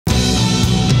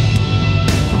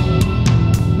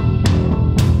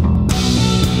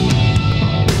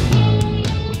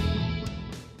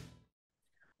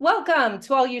Welcome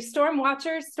to all you storm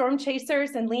watchers, storm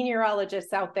chasers, and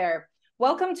Leanierologists out there.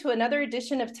 Welcome to another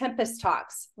edition of Tempest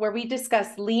Talks, where we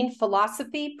discuss lean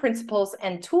philosophy, principles,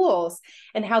 and tools,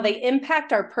 and how they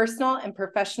impact our personal and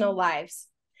professional lives.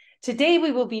 Today,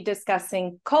 we will be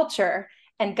discussing culture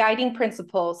and guiding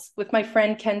principles with my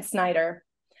friend Ken Snyder.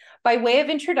 By way of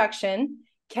introduction,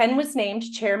 Ken was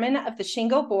named chairman of the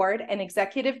Shingo Board and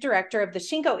executive director of the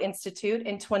Shingo Institute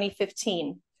in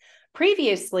 2015.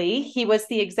 Previously, he was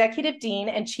the executive dean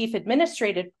and chief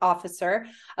administrative officer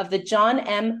of the Jon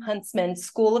M. Huntsman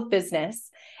School of Business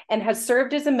and has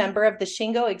served as a member of the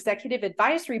Shingo Executive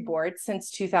Advisory Board since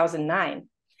 2009.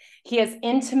 He has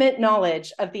intimate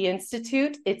knowledge of the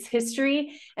Institute, its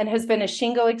history, and has been a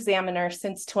Shingo examiner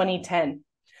since 2010.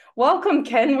 Welcome,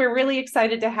 Ken. We're really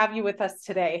excited to have you with us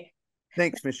today.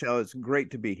 Thanks, Michelle. It's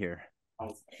great to be here.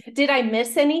 Did I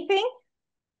miss anything?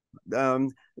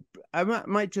 I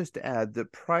might just add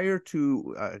that prior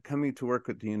to coming to work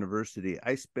at the university,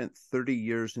 I spent 30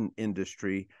 years in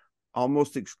industry,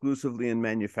 almost exclusively in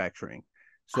manufacturing.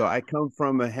 So I come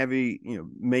from a heavy,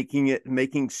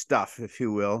 making stuff, if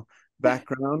you will,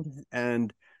 background.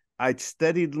 And I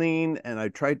studied lean and I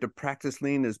tried to practice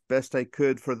lean as best I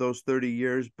could for those 30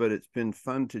 years, but it's been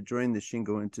fun to join the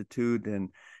Shingo Institute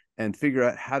and figure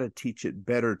out how to teach it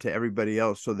better to everybody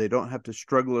else so they don't have to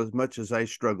struggle as much as I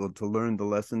struggled to learn the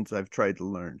lessons I've tried to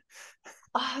learn.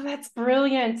 Oh, that's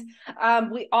brilliant.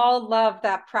 We all love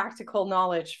that practical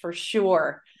knowledge for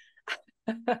sure.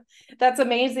 That's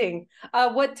amazing.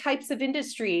 What types of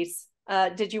industries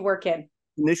did you work in?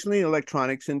 Initially,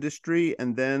 electronics industry,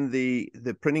 and then the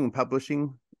printing and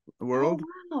publishing world.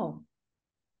 Oh,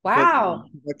 wow.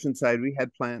 But production side, we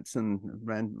had plants and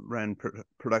ran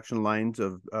production lines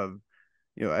of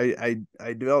I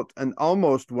developed an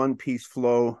almost one-piece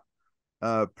flow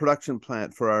production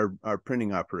plant for our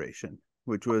printing operation,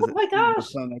 which was my gosh, a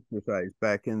fun exercise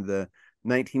back in the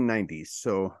 1990s.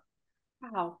 So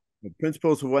wow. the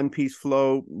principles of one-piece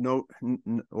flow,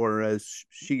 or as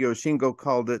Shingo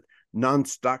called it,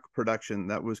 non-stock production.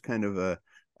 That was kind of a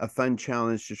fun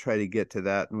challenge to try to get to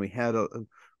that. And we had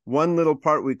one little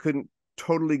part we couldn't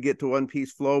totally get to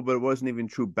one-piece flow, but it wasn't even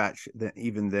true batch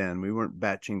even then. We weren't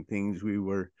batching things.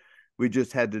 We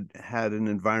just had an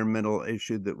environmental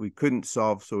issue that we couldn't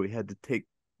solve. So we had to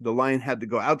the line had to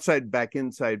go outside, back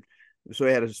inside. So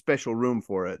we had a special room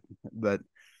for it. But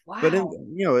Wow.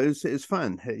 It's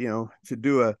fun, to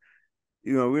do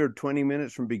we were 20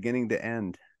 minutes from beginning to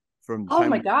end. From the oh time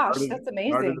my gosh, started, that's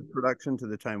amazing. Started the production to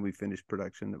the time we finished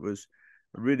production. It was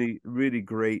a really, really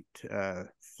great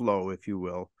flow, if you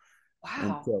will. Wow.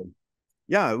 And so,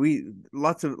 yeah,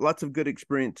 lots of good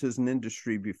experiences in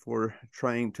industry before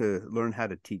trying to learn how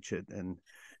to teach it. And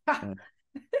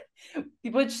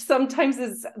which sometimes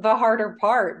is the harder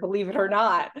part, believe it or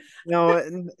not.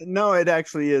 No, it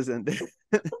actually isn't.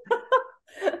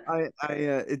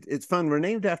 It's fun. We're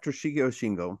named after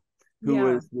Shingo, who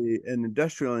was an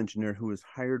industrial engineer who was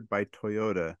hired by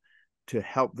Toyota to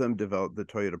help them develop the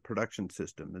Toyota production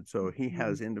system. And so he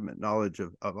has intimate knowledge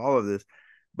of all of this.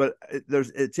 But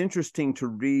it's interesting to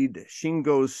read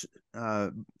Shingo's,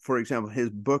 for example,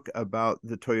 his book about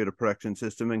the Toyota production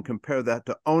system and compare that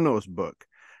to Ono's book.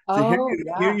 So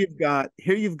here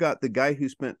you've got the guy who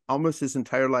spent almost his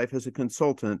entire life as a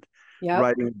consultant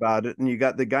writing about it, and you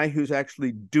got the guy who's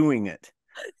actually doing it,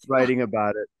 writing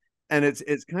about it. And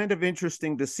it's kind of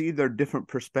interesting to see their different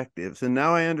perspectives. And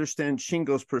now I understand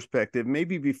Shingo's perspective.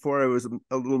 Maybe before I was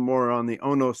a little more on the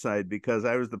Ono side because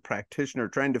I was the practitioner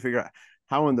trying to figure out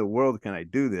how in the world can I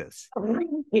do this.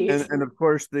 And of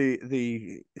course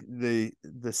the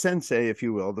sensei, if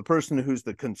you will, the person who's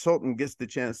the consultant gets the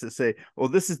chance to say, well,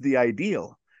 this is the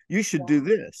ideal. You should do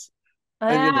this.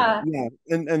 And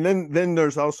and then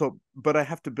there's also, but I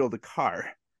have to build a car.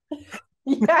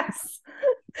 Yes.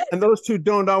 And those two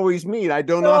don't always meet. I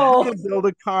don't know how to build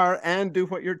a car and do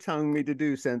what you're telling me to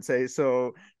do, Sensei.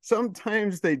 So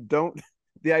sometimes they don't.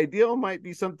 The ideal might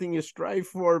be something you strive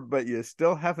for, but you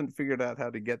still haven't figured out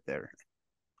how to get there.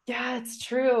 Yeah, it's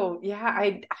true. Yeah,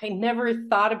 I never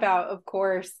thought about, of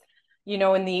course,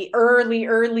 in the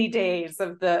early days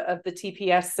of the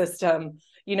TPS system,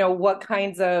 what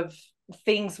kinds of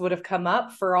things would have come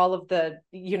up for all of the,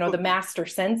 the master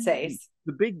senseis.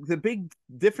 The big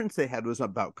difference they had was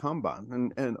about Kanban,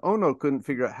 and Ono couldn't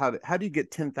figure out how do you get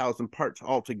 10,000 parts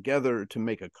all together to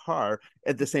make a car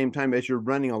at the same time as you're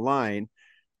running a line.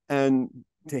 And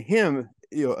to him,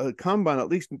 a Kanban at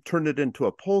least turned it into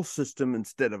a pull system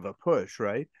instead of a push,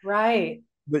 right? Right.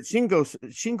 But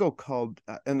Shingo called,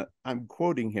 and I'm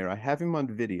quoting here, I have him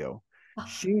on video.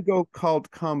 Shingo called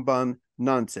Kanban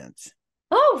nonsense.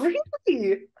 Oh,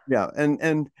 really? Yeah,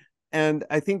 and And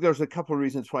I think there's a couple of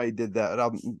reasons why he did that.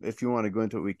 If you want to go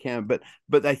into it, we can.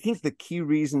 But I think the key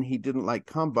reason he didn't like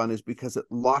Kanban is because it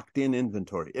locked in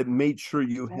inventory. It made sure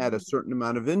you had a certain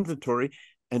amount of inventory,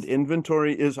 and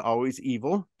inventory is always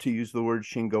evil. To use the word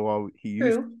Shingo, he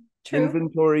used. True.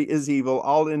 Inventory is evil.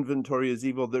 All inventory is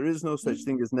evil. There is no such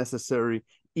thing as necessary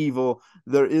evil.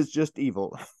 There is just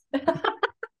evil.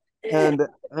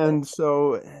 and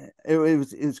so it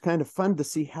was kind of fun to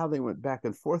see how they went back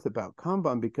and forth about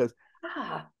Kanban, because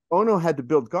Ono had to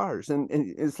build GARs, and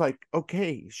it's like,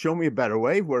 okay, show me a better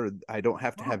way where I don't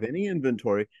have to have any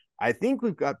inventory. I think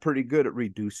we've got pretty good at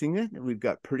reducing it, and we've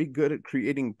got pretty good at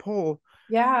creating pull.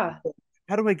 Yeah.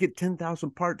 How do I get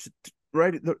 10,000 parts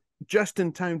right at just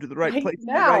in time to the right place at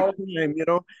the right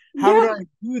time? How do I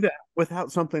do that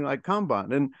without something like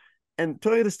Kanban? And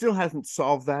Toyota still hasn't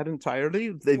solved that entirely.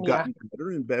 They've gotten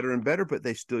better and better and better, but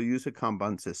they still use a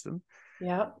Kanban system.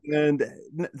 Yeah. And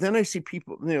then I see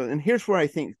people, and here's where I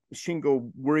think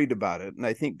Shingo worried about it. And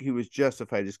I think he was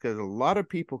justified, is because a lot of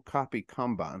people copy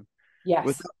Kanban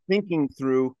without thinking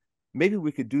through, maybe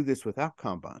we could do this without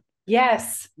Kanban.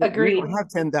 Yes, agreed. We don't have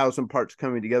 10,000 parts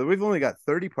coming together. We've only got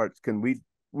 30 parts.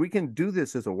 We can do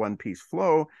this as a one-piece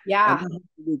flow. Yeah. And then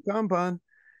do Kanban.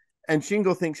 And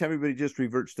Shingo thinks everybody just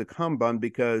reverts to Kanban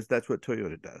because that's what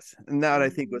Toyota does. And that, I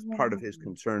think, was part of his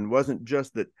concern. It wasn't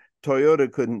just that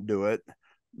Toyota couldn't do it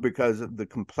because of the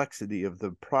complexity of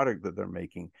the product that they're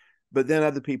making, but then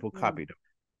other people copied them.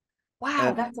 Wow,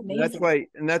 and that's amazing.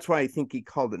 That's why I think he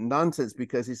called it nonsense,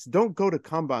 because he said, don't go to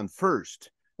Kanban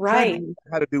first. Right. Try to figure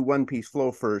out how to do one-piece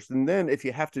flow first. And then if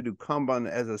you have to do Kanban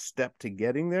as a step to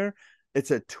getting there,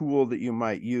 it's a tool that you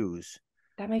might use.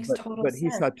 That makes total sense. But he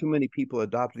saw too many people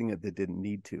adopting it that didn't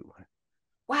need to.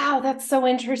 Wow, that's so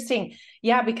interesting.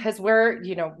 Yeah, because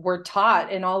we're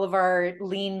taught in all of our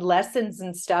lean lessons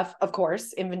and stuff, of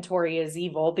course, inventory is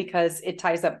evil because it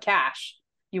ties up cash.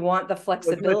 You want the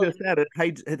flexibility. Like I said,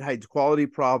 it hides quality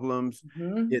problems.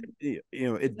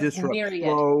 It disrupts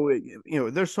flow.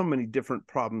 There's so many different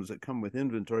problems that come with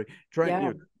inventory.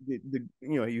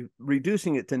 You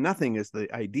reducing it to nothing is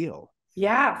the ideal.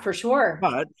 Yeah, for sure.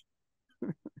 But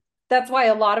that's why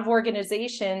a lot of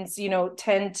organizations,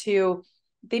 tend to,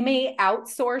 they may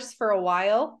outsource for a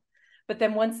while, but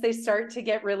then once they start to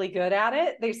get really good at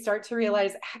it, they start to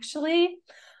realize, actually,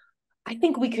 I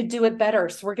think we could do it better.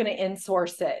 So we're going to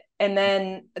insource it. And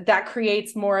then that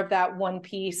creates more of that one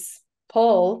piece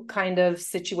pull kind of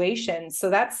situation. So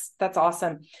that's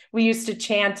awesome. We used to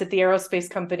chant at the aerospace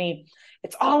company,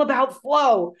 it's all about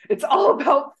flow. It's all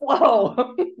about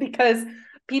flow because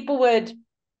people would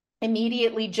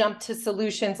immediately jump to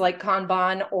solutions like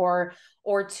Kanban or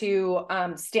to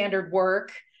standard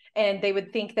work. And they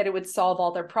would think that it would solve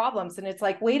all their problems. And it's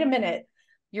like, wait a minute,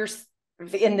 you're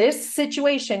in this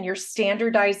situation, you're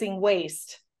standardizing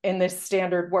waste in this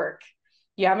standard work.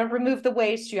 You haven't removed the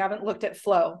waste. You haven't looked at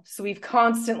flow. So we've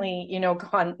constantly,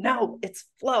 gone, no, it's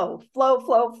flow.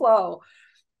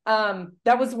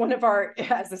 That was one of our,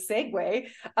 as a segue,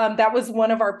 that was one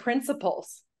of our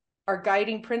principles. Our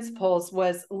guiding principles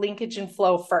was linkage and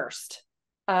flow first.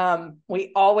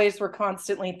 We always were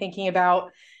constantly thinking about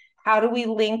how do we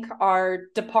link our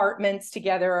departments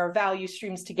together, our value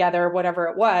streams together, whatever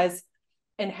it was,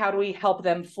 and how do we help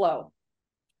them flow?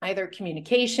 Either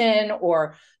communication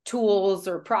or tools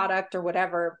or product or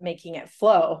whatever, making it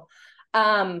flow.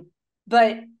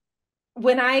 But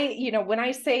when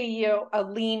I say, a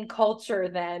lean culture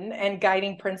then and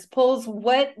guiding principles,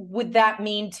 what would that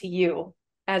mean to you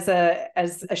as a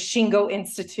Shingo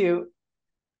Institute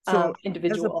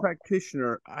individual? As a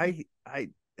practitioner, I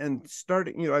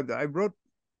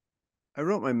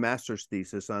wrote my master's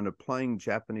thesis on applying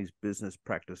Japanese business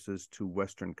practices to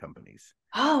Western companies.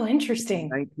 Oh, interesting. In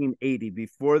 1980,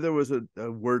 before there was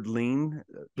a word lean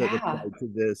that applied to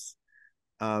this.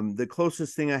 The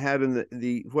closest thing I had in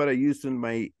what I used in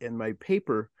my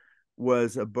paper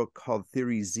was a book called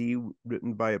Theory Z,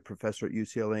 written by a professor at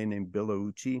UCLA named Bill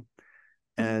Ouchi.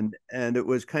 And it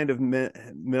was kind of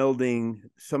melding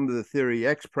some of the Theory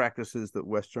X practices that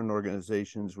Western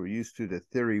organizations were used to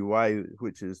Theory Y,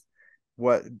 which is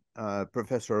what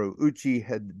Professor Ouchi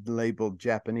had labeled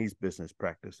Japanese business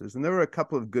practices. And there were a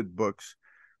couple of good books,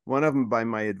 one of them by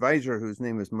my advisor, whose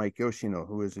name is Mike Yoshino,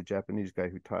 who is a Japanese guy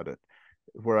who taught it,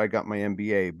 where I got my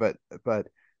MBA. But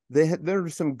there were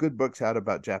some good books out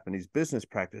about Japanese business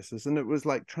practices, and it was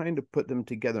like trying to put them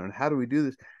together and how do we do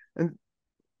this? And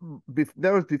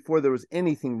that was before there was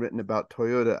anything written about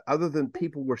Toyota, other than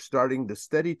people were starting to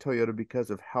study Toyota because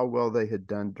of how well they had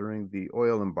done during the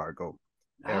oil embargo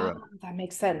era. Oh, that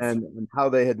makes sense. And how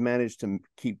they had managed to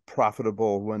keep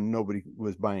profitable when nobody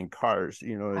was buying cars.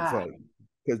 It's like,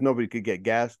 because nobody could get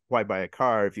gas. Why buy a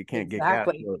car if you can't get gas?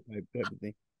 Exactly. Type of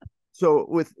thing. So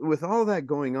with all that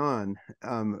going on,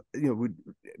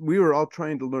 we were all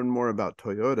trying to learn more about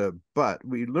Toyota, but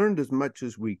we learned as much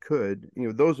as we could.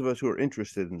 Those of us who are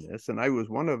interested in this, and I was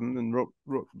one of them, and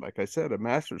wrote, like I said, a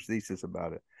master's thesis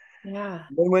about it. Yeah.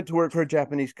 I went to work for a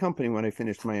Japanese company when I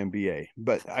finished my MBA,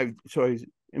 but I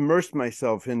immersed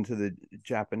myself into the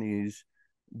Japanese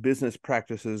business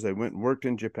practices. I went and worked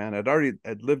in Japan.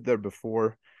 I'd lived there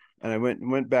before, and I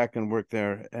went back and worked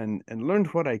there and learned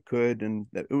what I could. And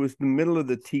it was the middle of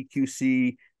the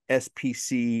TQC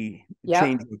SPC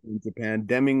changes in Japan.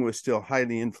 Deming was still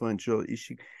highly influential.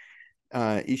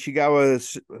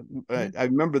 Ishigawa's, I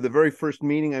remember the very first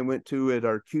meeting I went to at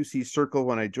our QC circle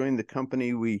when I joined the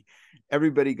company.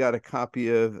 Everybody got a copy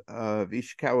of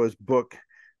Ishikawa's book,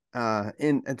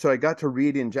 and so I got to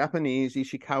read in Japanese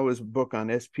Ishikawa's book on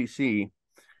SPC.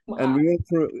 Wow. And we went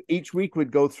through each week.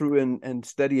 We'd go through and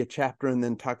study a chapter, and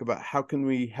then talk about how can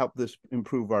we help this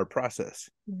improve our process.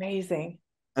 Amazing.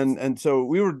 And so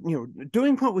we were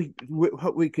doing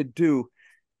what we could do.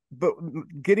 But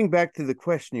getting back to the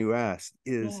question you asked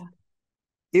is,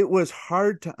 it was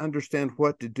hard to understand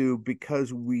what to do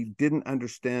because we didn't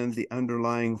understand the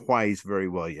underlying whys very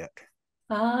well yet.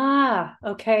 Ah,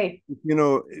 okay.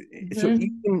 So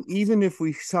even if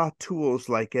we saw tools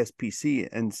like SPC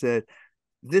and said,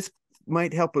 this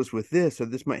might help us with this, or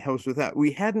this might help us with that,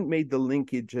 we hadn't made the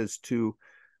linkage as to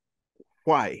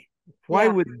why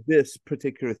would this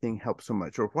particular thing help so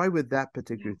much, or why would that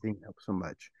particular thing help so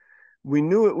much. We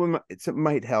knew it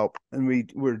might help, and we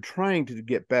were trying to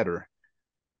get better,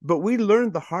 but we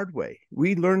learned the hard way.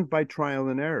 We learned by trial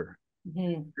and error.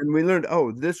 Mm-hmm. And we learned,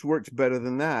 this works better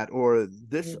than that, or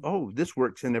this, this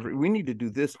works in we need to do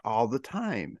this all the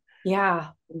time. Yeah.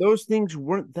 Those things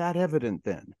weren't that evident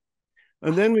then.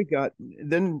 And then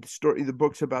the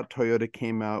books about Toyota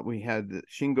came out. We had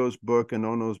Shingo's book and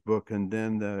Ono's book, and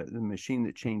then the Machine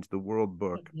That Changed the World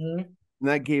book. Mm-hmm. And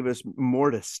that gave us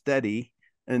more to study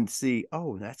and see,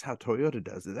 that's how Toyota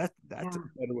does it. That's a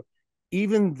better way.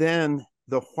 Even then,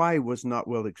 the why was not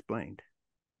well explained.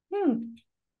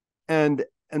 And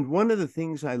one of the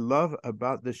things I love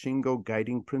about the Shingo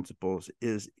guiding principles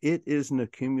is it is an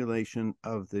accumulation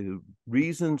of the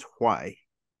reasons why.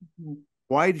 Mm-hmm.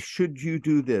 Why should you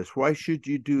do this? Why should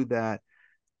you do that?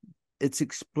 It's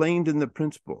explained in the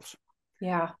principles.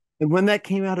 Yeah. And when that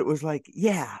came out, it was like,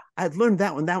 I'd learned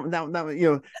that one.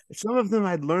 Some of them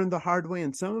I'd learned the hard way,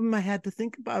 and some of them I had to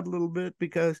think about a little bit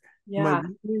because, am I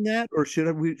really doing that, or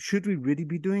should we really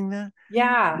be doing that?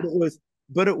 Yeah.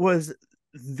 But it was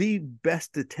the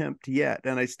best attempt yet,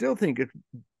 and I still think it's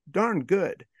darn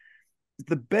good.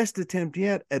 The best attempt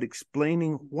yet at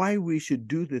explaining why we should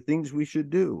do the things we should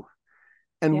do.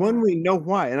 And when we know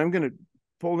why, and I'm going to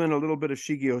pull in a little bit of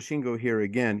Shingo here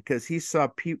again, because he saw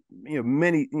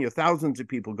many, thousands of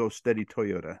people go study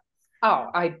Toyota. Oh,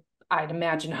 I'd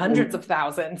imagine hundreds of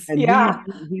thousands. And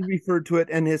he referred to it,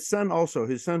 and his son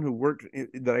who worked,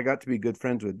 that I got to be good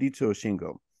friends with, Ditsuo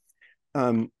Shingo.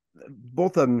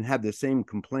 Both of them had the same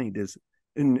complaint.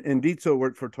 And Ditsuo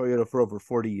worked for Toyota for over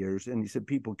 40 years, and he said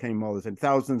people came all the time.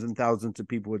 Thousands and thousands of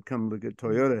people would come look at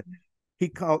Toyota.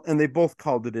 And they both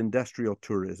called it industrial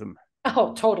tourism.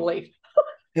 Oh, totally.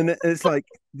 And it's like,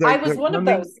 I was one of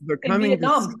those. They're coming in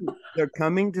Vietnam. They're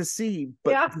coming to see,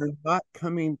 but they're not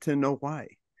coming to know why.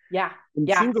 Yeah. And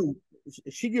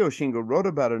Shingo wrote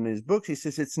about it in his books. He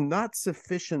says it's not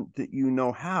sufficient that you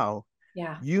know how.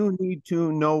 Yeah. You need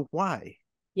to know why.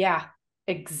 Yeah,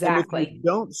 exactly. And if you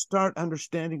don't start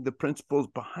understanding the principles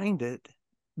behind it,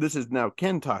 this is now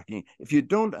Ken talking. If you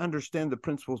don't understand the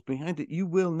principles behind it, you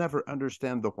will never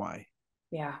understand the why.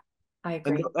 Yeah, I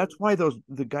agree. And that's why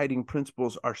the guiding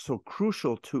principles are so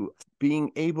crucial to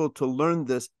being able to learn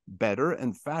this better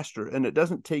and faster. And it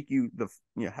doesn't take you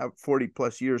have 40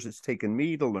 plus years it's taken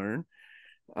me to learn.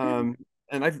 And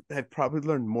I've probably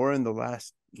learned more in the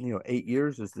last 8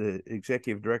 years as the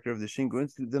executive director of the Shingo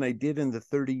Institute than I did in the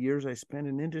 30 years I spent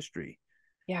in industry.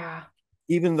 Yeah.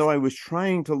 Even though I was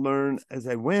trying to learn as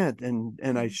I went, and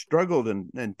I struggled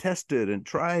and tested and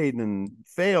tried and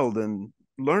failed and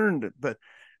learned, but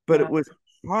it was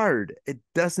hard. It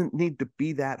doesn't need to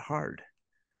be that hard.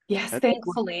 Yes,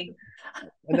 thankfully.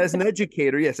 And as an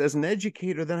educator,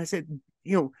 then I said,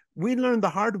 we learned the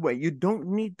hard way. You don't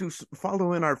need to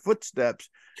follow in our footsteps.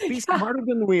 Be smarter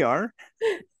than we are.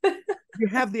 You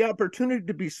have the opportunity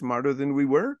to be smarter than we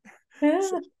were. Yeah.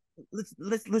 So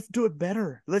let's do it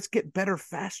better. Let's get better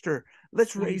faster.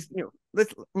 Let's raise,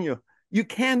 you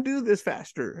can do this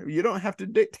faster. You don't have to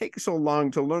take so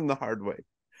long to learn the hard way.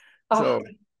 So,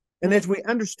 and as we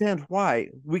understand why,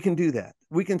 we can do that.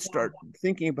 We can start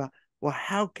thinking about well,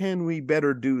 how can we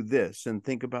better do this, and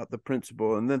think about the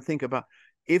principle, and then think about,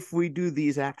 if we do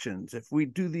these actions, if we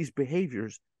do these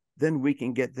behaviors, then we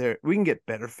can get there. We can get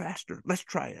better faster. Let's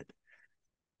try it.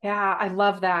 Yeah, I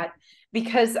love that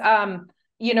because, I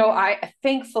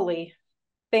thankfully,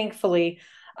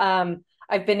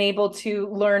 I've been able to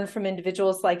learn from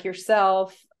individuals like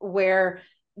yourself where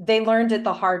they learned it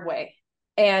the hard way.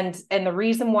 And the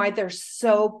reason why they're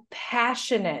so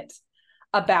passionate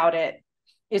about it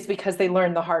is because they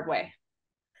learned the hard way,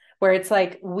 where it's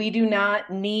like, we do not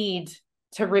need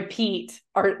to repeat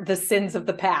the sins of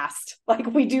the past. Like,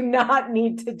 we do not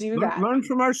need to do that. Learn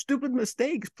from our stupid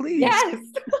mistakes, please. Yes.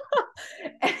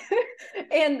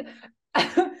 And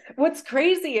what's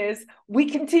crazy is we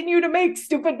continue to make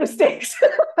stupid mistakes.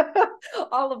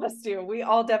 All of us do. We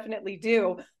all definitely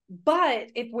do. But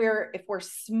if we're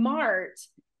smart,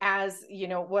 as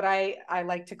what I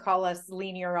like to call us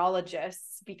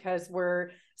Leanierologists, because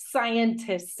we're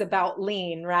scientists about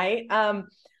lean, right?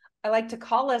 I like to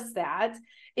call us that.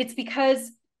 It's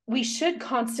because we should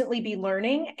constantly be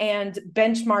learning and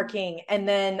benchmarking, and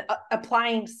then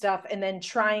applying stuff, and then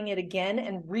trying it again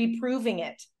and reproving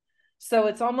it. So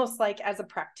it's almost like, as a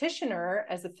practitioner,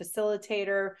 as a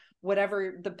facilitator,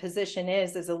 whatever the position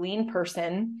is, as a lean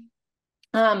person,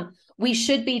 we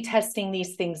should be testing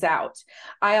these things out.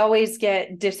 I always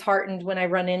get disheartened when I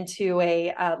run into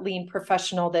a lean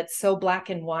professional that's so black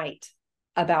and white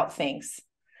about things,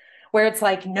 where it's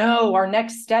like, no, our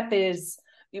next step is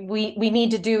we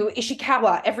need to do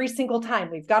Ishikawa every single time.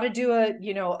 We've got to do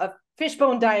a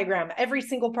fishbone diagram every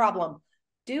single problem.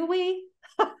 Do we?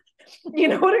 You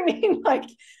know what I mean? Like,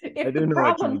 if I do know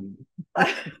what you mean.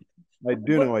 I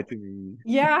do know what you mean.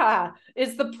 Yeah.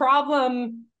 Is the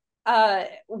problem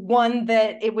one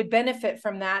that it would benefit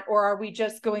from that, or are we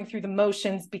just going through the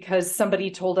motions because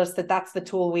somebody told us that that's the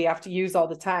tool we have to use all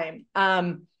the time?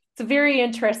 It's a very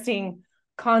interesting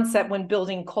concept when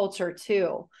building culture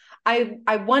too.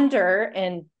 I wonder,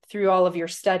 and through all of your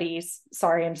studies,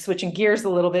 sorry, I'm switching gears a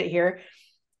little bit here,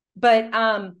 but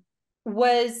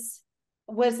was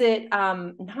it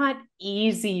not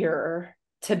easier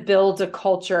to build a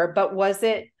culture, but was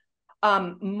it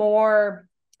more,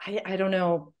 I don't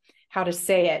know how to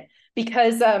say it,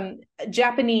 because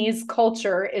Japanese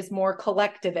culture is more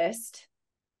collectivist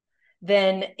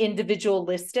than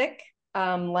individualistic,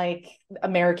 like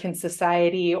American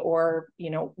society or,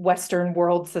 Western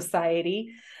world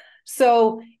society.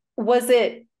 So was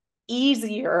it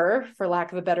easier, for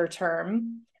lack of a better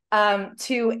term,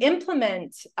 to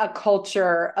implement a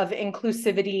culture of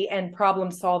inclusivity and problem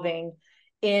solving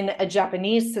in a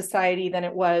Japanese society than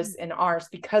it was in ours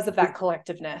because of that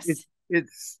collectiveness?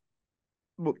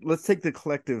 Well, let's take the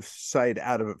collective side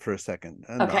out of it for a second.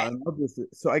 And okay.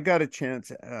 So I got a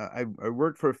chance. I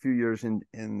worked for a few years in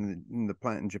the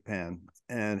plant in Japan,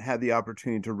 and had the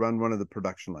opportunity to run one of the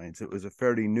production lines. It was a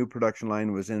fairly new production line.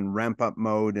 It was in ramp up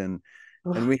mode, and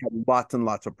we had lots and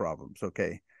lots of problems.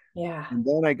 Okay. Yeah. And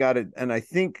then I got it, and I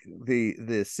think the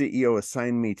CEO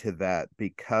assigned me to that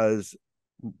because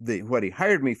what he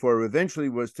hired me for eventually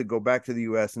was to go back to the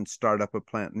U.S. and start up a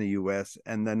plant in the U.S.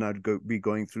 and then I'd be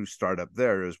going through startup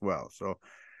there as well.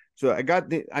 So I got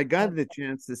the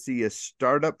chance to see a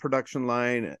startup production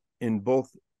line in both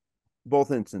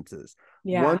instances.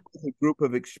 Yeah. One with a group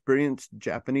of experienced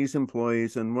Japanese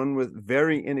employees and one with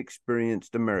very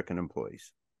inexperienced American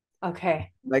employees.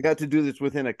 Okay. I got to do this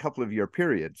within a couple of year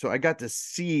period. So I got to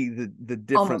see the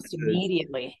difference almost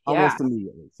immediately. Almost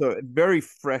immediately. So very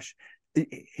fresh.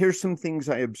 Here's some things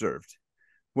I observed.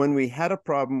 When we had a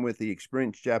problem with the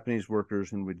experienced Japanese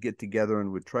workers and would get together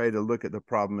and would try to look at the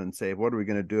problem and say, what are we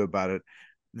going to do about it?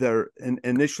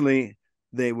 Initially,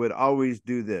 they would always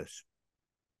do this.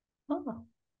 Oh.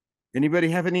 Anybody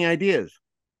have any ideas?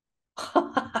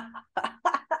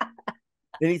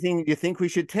 Anything you think we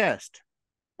should test?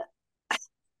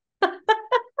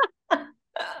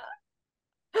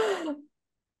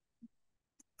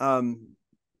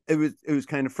 It was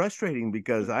kind of frustrating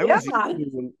because I was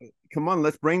come on,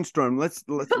 let's brainstorm. Let's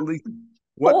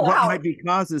what might be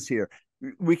causes here.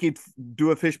 We could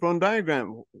do a fishbone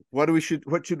diagram. What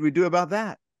should we do about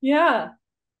that? Yeah.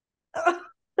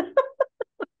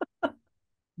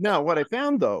 Now, what I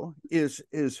found though is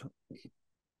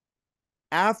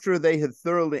after they had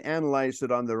thoroughly analyzed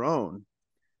it on their own,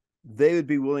 they would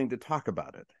be willing to talk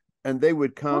about it, and they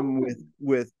would come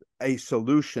with a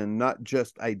solution, not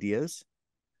just ideas.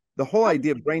 The whole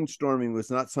idea of brainstorming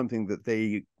was not something that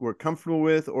they were comfortable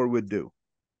with or would do.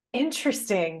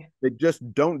 Interesting. They just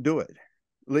don't do it.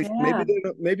 At least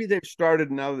maybe they've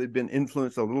started now. They've been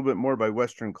influenced a little bit more by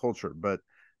Western culture, but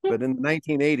But in the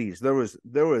 1980s, there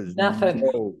was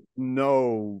Nothing.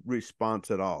 no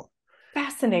response at all.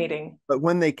 Fascinating. But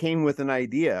when they came with an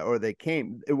idea,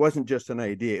 it wasn't just an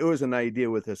idea. It was an idea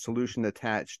with a solution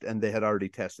attached, and they had already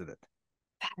tested it.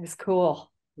 That is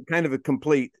cool. Kind of a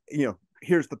complete,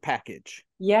 here's the package.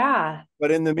 Yeah.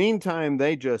 But in the meantime,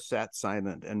 they just sat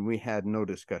silent, and we had no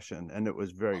discussion, and it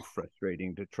was very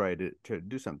frustrating to try to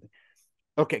do something.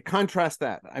 Okay, contrast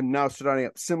that. I'm now starting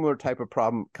up. Similar type of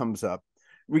problem comes up.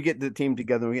 We get the team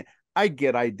together. I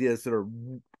get ideas that are,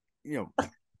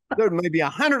 there may be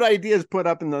 100 ideas put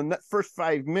up in the first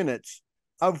 5 minutes,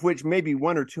 of which maybe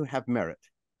 1 or 2 have merit.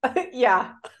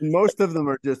 Yeah. Most of them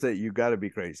are just that you got to be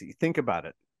crazy. Think about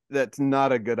it. That's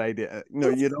not a good idea. No,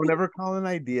 you don't ever call an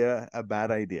idea a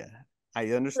bad idea.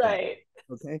 I understand. Right.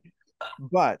 Okay.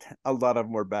 But a lot of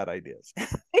them were bad ideas.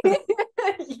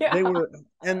 Yeah. They were,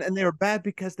 and they were bad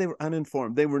because they were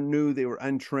uninformed. They were new, they were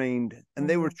untrained, and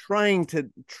they were trying.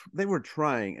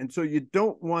 And so you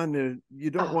don't want to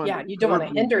you don't want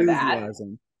to hinder that.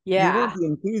 Yeah. You want the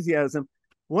enthusiasm.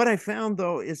 What I found,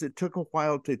 though, is it took a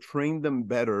while to train them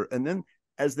better. And then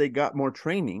as they got more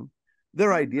training,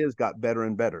 their ideas got better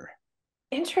and better.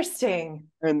 Interesting.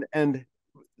 And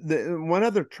the one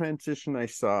other transition I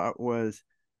saw was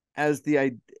as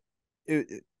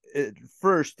at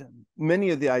first, many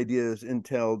of the ideas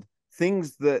entailed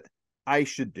things that I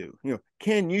should do.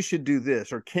 Ken, you should do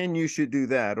this, or Ken, you should do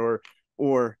that,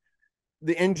 or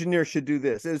the engineer should do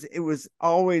this. It was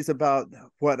always about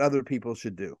what other people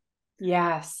should do.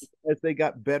 Yes. As they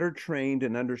got better trained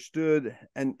and understood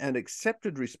and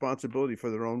accepted responsibility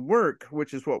for their own work,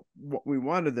 which is what we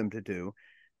wanted them to do,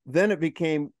 then it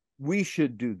became, we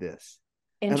should do this.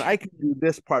 And I can do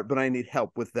this part, but I need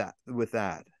help with that.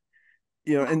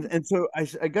 And so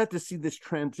I got to see this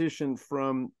transition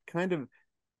from kind of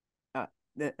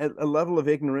a level of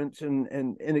ignorance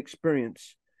and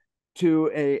inexperience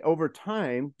to over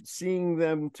time, seeing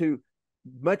them to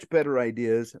much better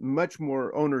ideas, much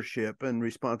more ownership and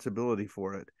responsibility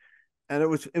for it. And it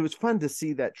was fun to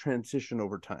see that transition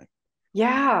over time.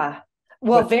 Yeah.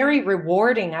 Well, very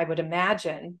rewarding, I would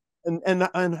imagine.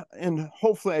 And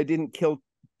hopefully I didn't kill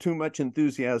too much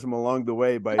enthusiasm along the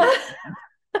way by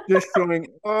just showing,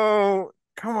 oh,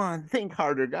 come on, think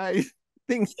harder, guys.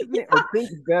 Think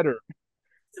better.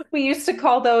 We used to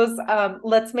call those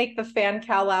let's make the fan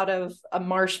cowl out of a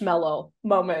marshmallow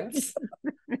moments.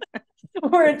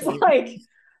 Where it's like,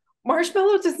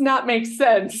 marshmallow does not make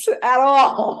sense at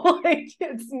all. Like,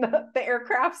 it's not, the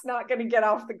aircraft's not going to get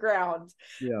off the ground.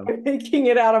 Yeah. We're making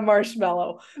it out of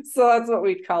marshmallow. So that's what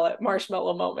we'd call it,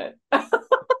 marshmallow moment.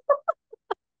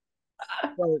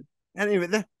 Well, anyway,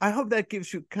 I hope that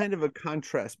gives you kind of a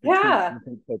contrast between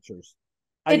different cultures.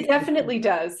 It definitely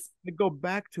does. I go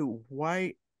back to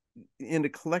why in a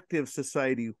collective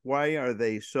society, why are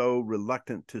they so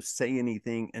reluctant to say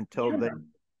anything until they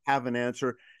have an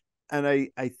answer? And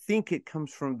I think it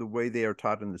comes from the way they are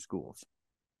taught in the schools.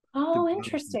 Oh,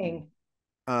 interesting.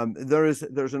 There's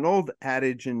an old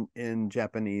adage in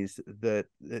Japanese that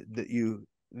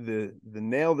the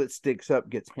nail that sticks up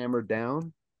gets hammered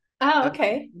down. Oh,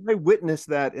 okay. I witnessed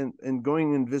that in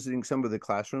going and visiting some of the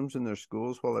classrooms in their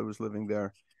schools while I was living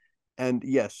there. And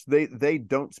yes, they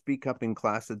don't speak up in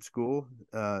class at school.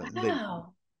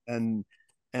 Wow. And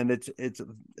it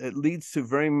leads to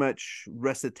very much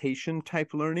recitation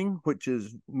type learning, which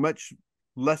is much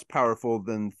less powerful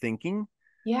than thinking.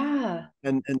 Yeah.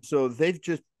 And so they've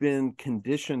just been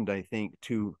conditioned, I think,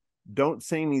 to don't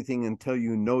say anything until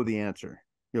you know the answer.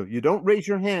 You don't raise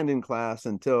your hand in class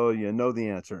until you know the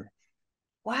answer.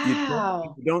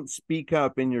 Wow. You don't speak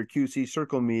up in your QC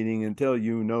circle meeting until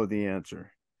you know the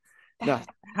answer. Now,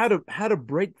 how to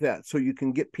break that so you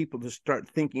can get people to start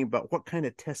thinking about what kind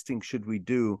of testing should we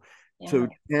do to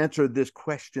answer this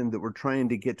question that we're trying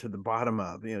to get to the bottom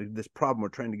of, this problem we're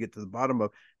trying to get to the bottom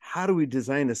of. How do we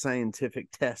design a scientific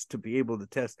test to be able to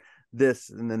test this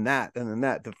and then that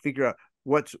to figure out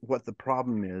what the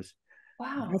problem is?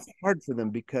 Wow. That's hard for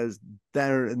them because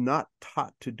they're not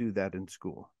taught to do that in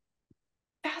school.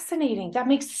 Fascinating. That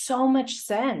makes so much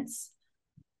sense.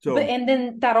 So, and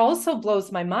then that also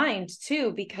blows my mind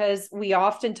too, because we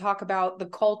often talk about the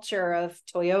culture of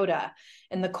Toyota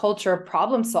and the culture of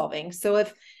problem solving. So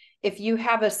if you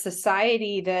have a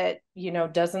society that,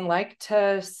 doesn't like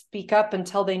to speak up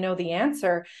until they know the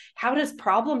answer, how does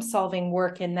problem solving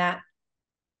work in that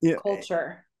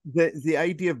culture? The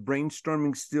idea of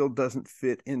brainstorming still doesn't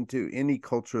fit into any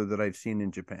culture that I've seen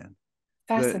in Japan.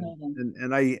 Fascinating.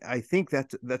 And I think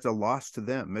that's a loss to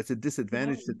them. It's a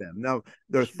disadvantage to them. Now,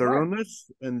 their thoroughness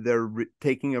and their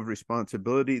taking of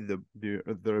responsibility,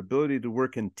 their ability to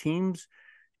work in teams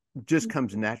just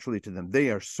comes naturally to them. They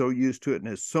are so used to it,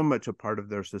 and it's so much a part of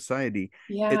their society.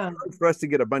 It's Yeah. hard for us to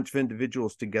get a bunch of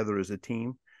individuals together as a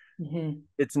team.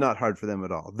 It's not hard for them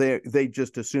at all. They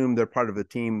just assume they're part of a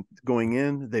team going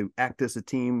in. They act as a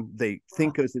team. They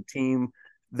think as a team.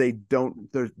 They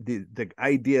don't. There's the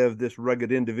idea of this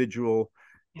rugged individual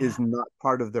is not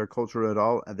part of their culture at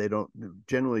all, and they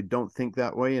generally don't think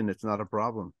that way, and it's not a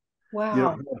problem. Wow. You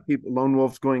don't have people, lone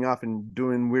wolves, going off and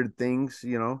doing weird things,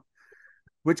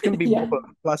 which can be both a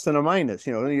plus and a minus.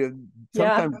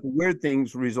 Sometimes weird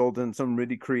things result in some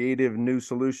really creative new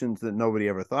solutions that nobody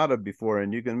ever thought of before,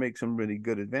 and you can make some really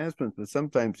good advancements, but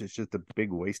sometimes it's just a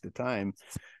big waste of time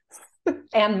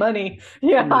and money.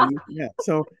 Yeah.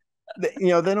 So they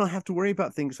don't have to worry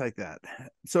about things like that.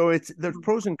 So there's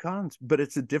pros and cons, but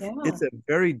it's a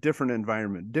very different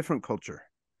environment, different culture.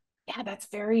 Yeah, that's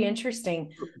very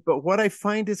interesting. But what I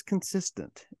find is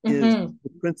consistent is the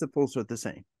principles are the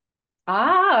same.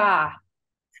 How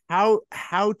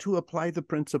to apply the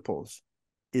principles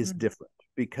is different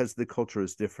because the culture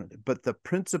is different, but the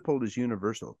principle is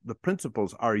universal. The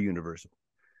principles are universal.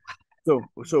 So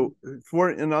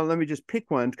let me just pick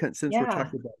one, since we're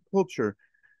talking about culture.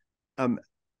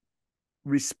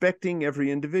 Respecting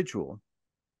every individual.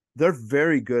 They're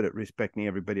very good at respecting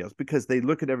everybody else because they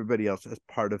look at everybody else as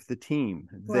part of the team.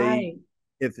 Right.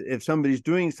 If somebody's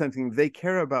doing something, they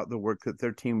care about the work that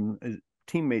their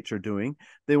teammates are doing.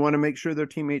 They want to make sure their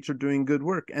teammates are doing good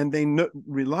work, and they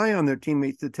rely on their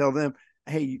teammates to tell them,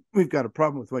 hey, we've got a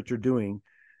problem with what you're doing.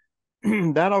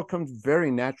 That all comes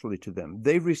very naturally to them.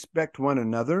 They respect one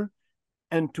another,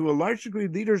 and to a large degree,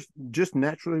 leaders just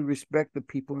naturally respect the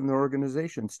people in their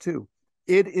organizations too.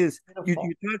 It is, you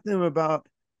talk to them about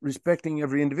respecting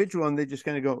every individual, and they just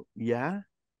kind of go, yeah,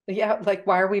 like,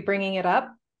 why are we bringing it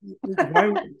up?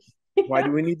 Why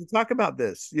do we need to talk about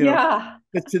this?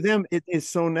 But to them, it is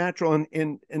so natural.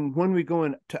 And when we go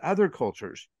into other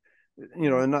cultures,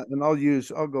 and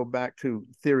I'll go back to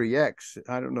Theory X.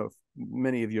 I don't know if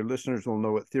many of your listeners will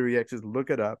know what Theory X is. Look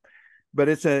it up, but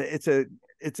it's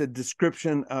a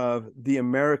description of the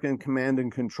American command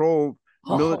and control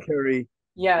military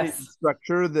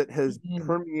structure that has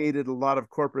permeated a lot of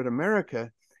corporate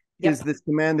America. Is this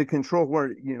command and control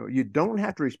where you don't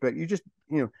have to respect, you just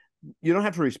you don't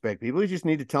have to respect people, you just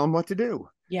need to tell them what to do.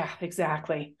 Yeah,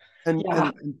 exactly. And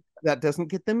that doesn't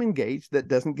get them engaged, that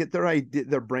doesn't get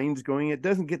their brains going, it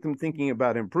doesn't get them thinking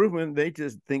about improvement. They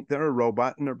just think they're a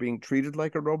robot and are being treated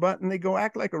like a robot, and they go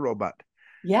act like a robot.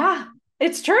 Yeah,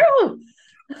 it's true.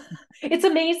 It's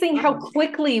amazing how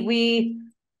quickly we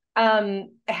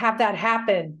have that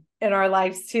happen in our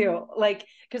lives too. Like,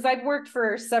 because I've worked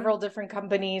for several different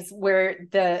companies where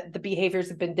the behaviors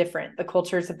have been different, the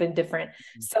cultures have been different.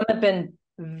 Some have been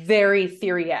very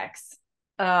Theory X.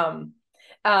 And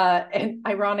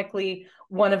ironically,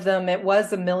 one of them, it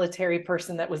was a military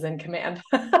person that was in command.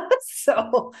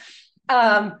 So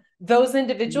those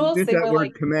individuals, they were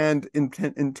like command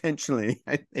intentionally,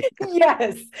 I think.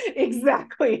 Yes,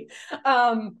 exactly.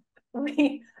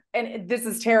 And this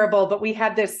is terrible, but we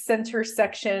had this center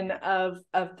section of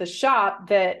the shop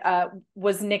that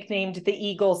was nicknamed the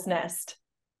Eagle's Nest,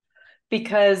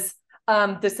 because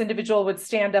this individual would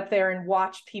stand up there and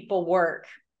watch people work.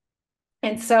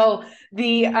 And so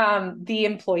the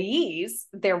employees,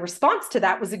 their response to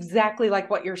that was exactly like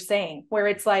what you're saying, where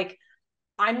it's like,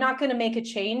 I'm not going to make a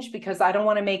change because I don't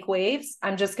want to make waves.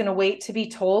 I'm just going to wait to be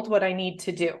told what I need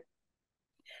to do,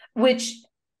 which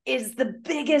is the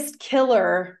biggest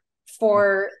killer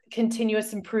for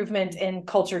continuous improvement in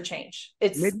culture change.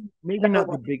 It's maybe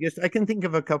not the biggest. I can think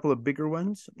of a couple of bigger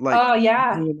ones, like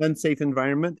an unsafe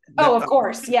environment. Of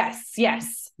course. Yes,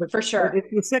 for sure. It's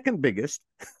the second biggest.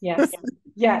 Yes.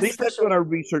 At least that's what our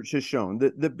research has shown.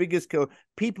 The biggest killer,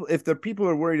 people, if the people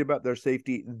are worried about their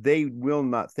safety, they will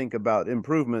not think about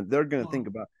improvement. They're going to think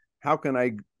about, how can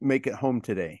I make it home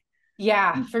today?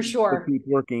 Yeah, for sure. Keep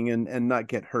working and not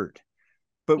get hurt.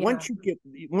 But once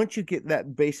you get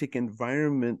that basic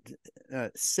environment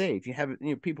safe, you have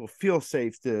people feel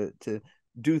safe to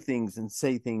do things and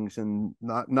say things and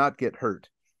not get hurt.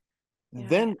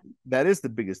 Then that is the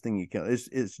biggest thing you kill,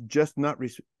 is just not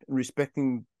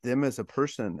respecting them as a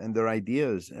person and their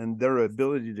ideas and their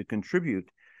ability to contribute.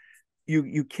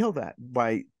 You kill that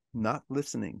by not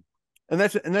listening, and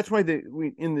that's why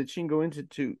we in the Shingo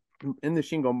Institute, in the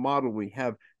Shingo model, we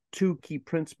have two key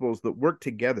principles that work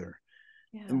together.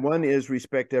 And one is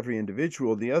respect every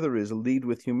individual. The other is lead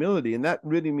with humility. And that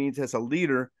really means, as a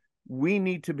leader, we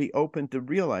need to be open to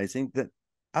realizing that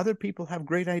other people have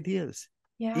great ideas.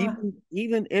 Yeah.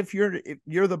 Even if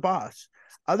you're the boss,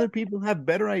 other people have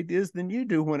better ideas than you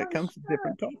do when it comes to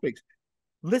different topics.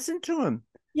 Listen to them.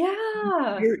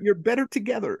 Yeah. You're better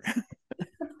together.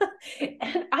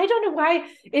 And I don't know why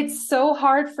it's so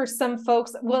hard for some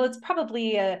folks. Well, it's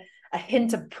probably a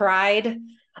hint of pride,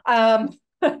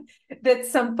 that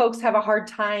some folks have a hard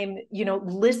time,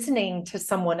 listening to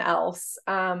someone else.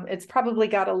 It's probably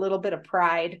got a little bit of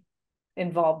pride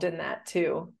involved in that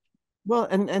too. Well,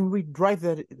 and we drive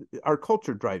that. Our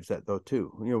culture drives that though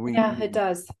too. Yeah, it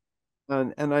does.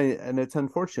 And it's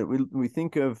unfortunate. We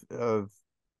think of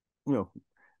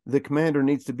the commander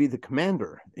needs to be the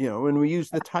commander. When we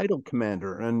use the title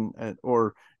commander and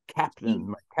or captain,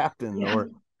 my captain, Yeah.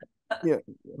 or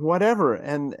whatever,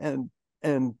 and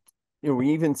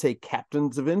we even say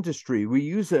captains of industry. We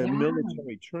use a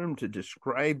military term to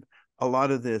describe a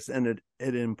lot of this, and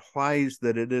it implies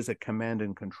that it is a command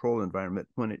and control environment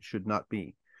when it should not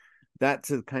be.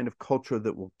 That's a kind of culture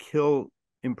that will kill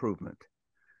improvement.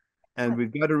 And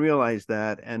we've got to realize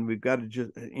that, and we've got to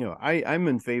just, I'm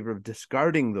in favor of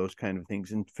discarding those kind of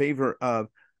things in favor of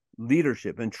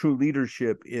leadership. And true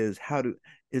leadership is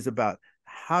about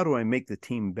how do I make the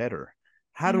team better?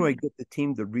 How do I get the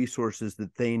team the resources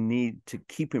that they need to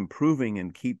keep improving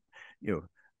and keep,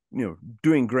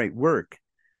 doing great work?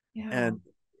 And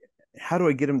how do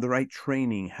I get them the right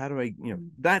training? How do I,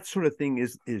 that sort of thing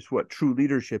is what true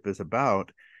leadership is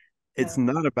about. It's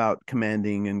not about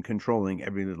commanding and controlling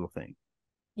every little thing.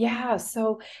 Yeah.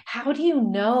 So how do you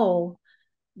know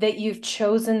that you've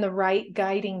chosen the right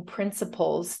guiding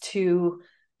principles to,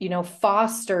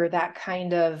 foster that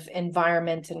kind of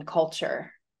environment and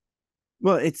culture?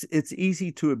 Well, it's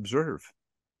easy to observe.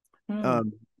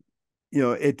 One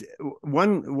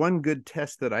good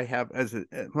test that I have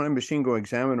when I'm a Shingo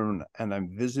examiner and I'm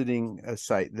visiting a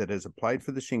site that has applied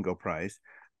for the Shingo Prize,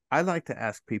 I like to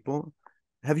ask people,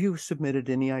 have you submitted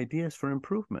any ideas for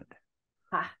improvement?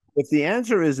 If the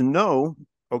answer is no,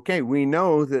 okay, we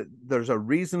know that there's a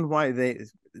reason why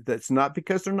that's not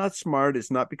because they're not smart.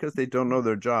 It's not because they don't know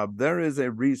their job. There is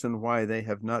a reason why they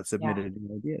have not submitted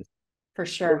any ideas. For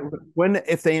sure.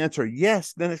 If they answer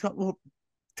yes, then it's, well,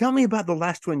 tell me about the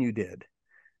last one you did.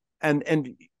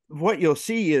 And what you'll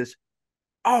see is,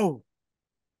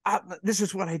 this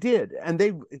is what I did.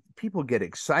 And people get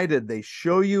excited. They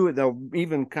show you, they'll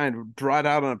even kind of draw it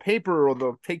out on a paper, or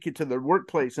they'll take you to their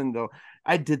workplace and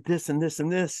I did this and this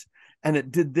and this, and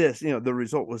it did this, the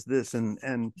result was this. And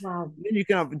wow. Then you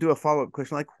can do a follow-up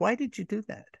question like, why did you do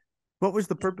that? What was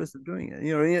the purpose of doing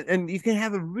it? And you can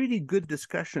have a really good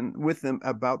discussion with them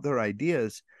about their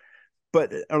ideas.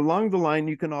 But along the line,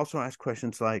 you can also ask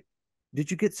questions like, did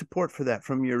you get support for that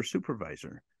from your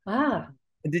supervisor?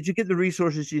 And did you get the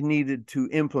resources you needed to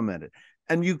implement it?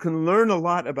 And you can learn a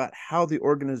lot about how the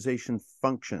organization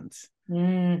functions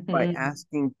by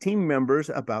asking team members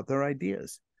about their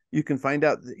ideas. You can find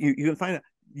out,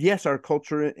 yes, our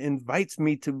culture invites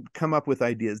me to come up with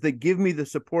ideas. They give me the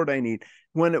support I need.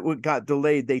 When it got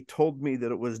delayed, they told me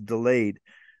that it was delayed.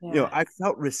 I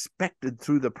felt respected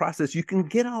through the process. You can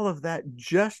get all of that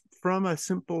just from a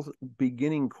simple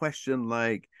beginning question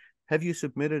like, have you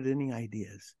submitted any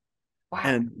ideas? Wow.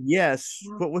 And yes,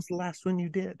 what was the last one you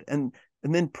did? And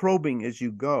then probing as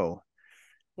you go.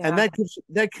 And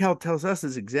that tells us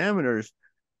as examiners,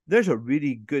 there's a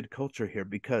really good culture here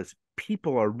because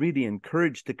people are really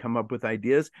encouraged to come up with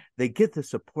ideas. They get the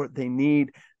support they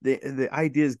need. The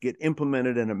ideas get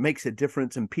implemented and it makes a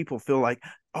difference. And people feel like,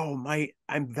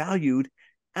 I'm valued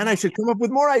and I should come up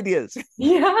with more ideas.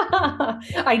 Yeah,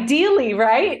 ideally,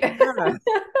 right? Yeah.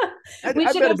 We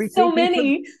should have so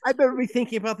many. I better be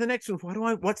thinking about the next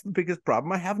one. What's the biggest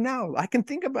problem I have now? I can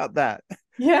think about that.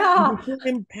 Yeah. They feel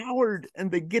empowered and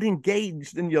they get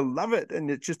engaged and you love it. And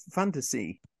it's just fun to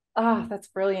see. Oh, that's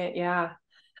brilliant. Yeah.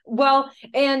 Well,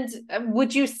 and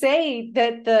would you say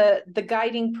that the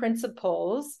guiding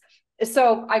principles,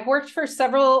 so I've worked for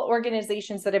several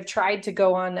organizations that have tried to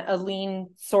go on a lean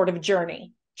sort of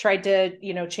journey, tried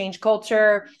to, change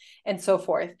culture and so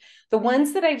forth. The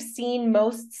ones that I've seen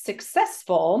most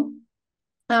successful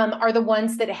are the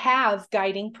ones that have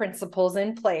guiding principles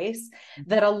in place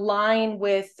that align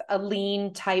with a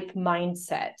lean type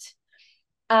mindset.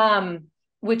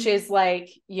 Which is like,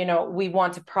 we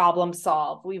want to problem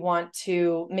solve. We want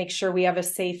to make sure we have a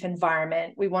safe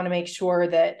environment. We want to make sure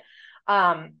that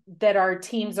that our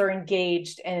teams are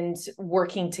engaged and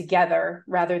working together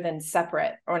rather than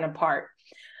separate or apart.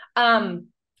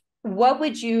 What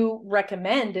would you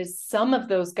recommend as some of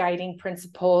those guiding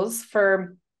principles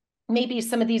for maybe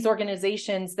some of these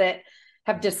organizations that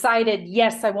have decided,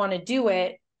 yes, I want to do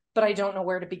it, but I don't know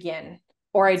where to begin,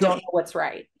 or I don't know what's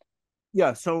right?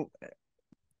 Yeah. So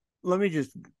let me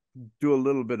just do a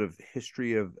little bit of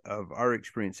history of our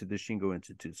experience at the Shingo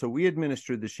Institute. So we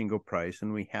administer the Shingo Prize,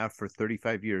 and we have for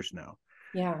 35 years now.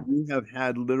 Yeah. We have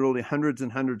had literally hundreds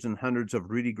and hundreds and hundreds of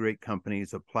really great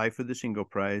companies apply for the Shingo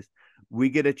Prize. We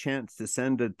get a chance to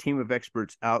send a team of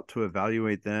experts out to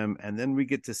evaluate them, and then we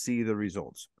get to see the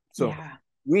results. So yeah.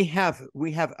 we have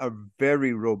a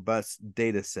very robust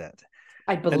data set.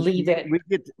 I believe it.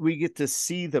 We get to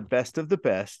see the best of the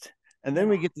best, and then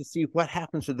we get to see what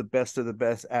happens to the best of the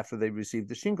best after they receive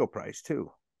the Shingo Prize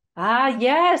too. Ah,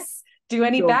 yes. Do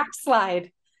any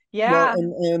backslide? Yeah.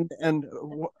 Well, and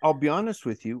I'll be honest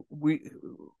with you,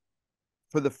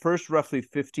 for the first roughly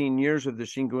 15 years of the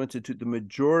Shingo Institute, the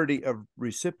majority of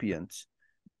recipients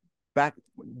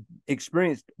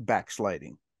experienced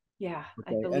backsliding. Yeah,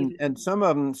 okay? I believe and some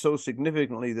of them so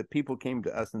significantly that people came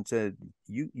to us and said,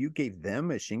 "You gave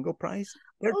them a Shingo Prize?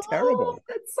 They're terrible."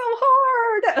 That's so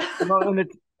hard. Well, and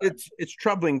it's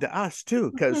troubling to us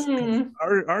too, because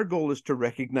our goal is to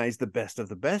recognize the best of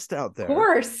the best out there. Of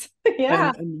course,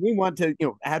 yeah. And we want to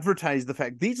advertise the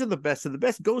fact these are the best of the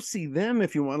best. Go see them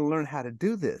if you want to learn how to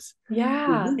do this.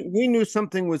 Yeah, we knew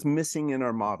something was missing in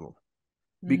our model,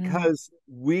 because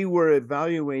we were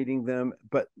evaluating them,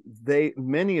 but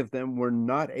many of them were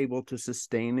not able to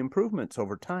sustain improvements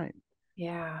over time.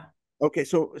 Yeah. Okay,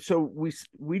 so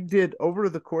we did, over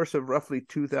the course of roughly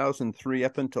 2003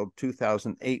 up until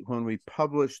 2008, when we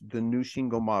published the new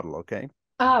Shingo model. Okay.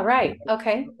 Oh, right.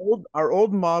 Okay. Our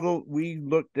old model, we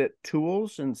looked at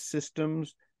tools and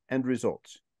systems and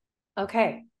results.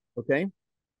 Okay. Okay.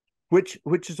 Which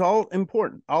is all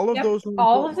important. All of those.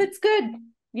 All of it's good.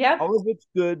 Yeah. All of it's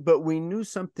good, but we knew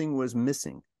something was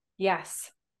missing.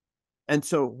 Yes. And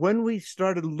so when we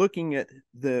started looking at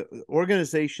the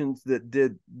organizations that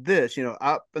did this,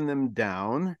 up and then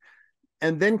down,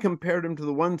 and then compared them to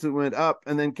the ones that went up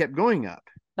and then kept going up.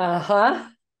 Uh-huh.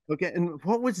 Okay. And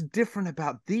what was different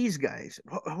about these guys?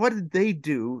 What did they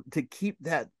do to keep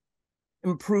that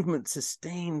improvement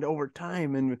sustained over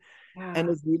time? And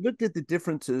as we looked at the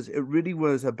differences, it really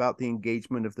was about the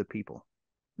engagement of the people.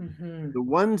 The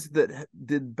ones that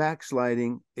did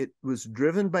backsliding, it was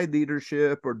driven by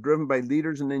leadership or driven by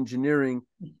leaders in engineering,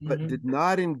 but did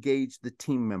not engage the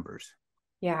team members.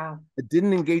 Yeah. It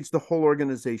didn't engage the whole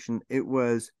organization. It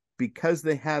was because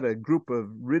they had a group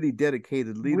of really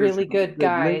dedicated leaders. Really good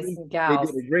guys and gals.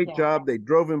 They did a great job. They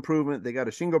drove improvement. They got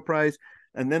a Shingo Prize,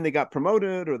 and then they got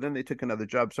promoted, or then they took another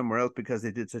job somewhere else because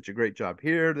they did such a great job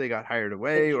here. They got hired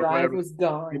away, or whatever. Was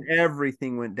gone. And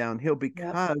everything went downhill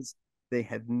because they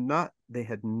had not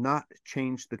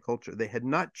changed the culture. They had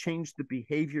not changed the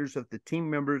behaviors of the team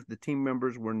members. The team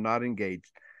members were not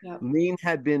engaged. Lean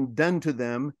had been done to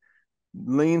them.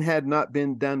 Lean had not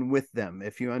been done with them,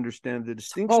 if you understand the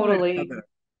distinction. Totally.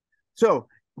 So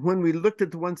when we looked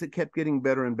at the ones that kept getting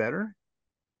better and better,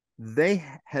 they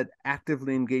had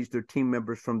actively engaged their team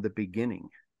members from the beginning.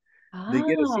 They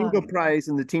get a Shingo Prize,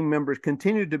 and the team members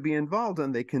continued to be involved,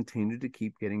 and they continued to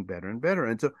keep getting better and better.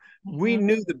 And so we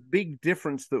knew the big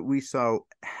difference that we saw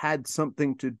had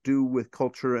something to do with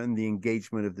culture and the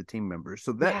engagement of the team members.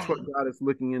 So that's what got us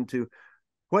looking into,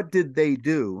 what did they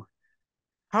do?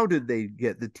 How did they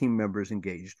get the team members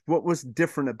engaged? What was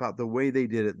different about the way they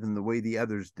did it than the way the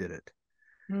others did it?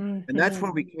 And that's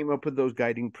where we came up with those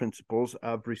guiding principles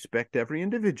of respect every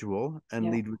individual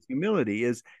and lead with humility.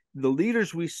 Is the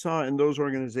leaders we saw in those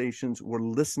organizations were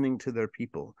listening to their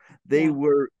people. They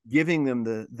were giving them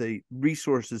the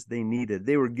resources they needed.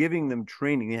 They were giving them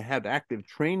training. They had active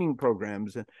training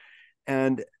programs,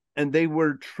 and they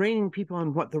were training people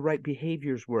on what the right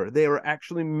behaviors were. They were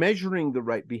actually measuring the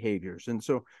right behaviors. And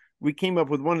so we came up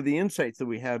with, one of the insights that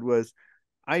we had was,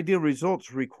 ideal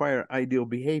results require ideal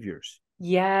behaviors.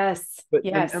 Yes.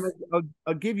 And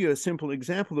I'll give you a simple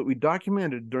example that we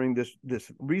documented during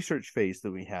this research phase that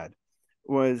we had.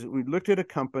 Was we looked at a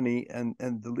company, and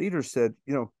the leader said,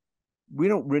 we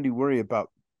don't really worry about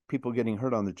people getting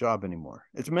hurt on the job anymore.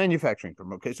 It's a manufacturing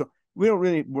firm. Okay. So we don't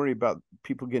really worry about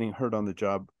people getting hurt on the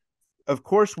job. Of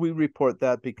course, we report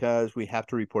that because we have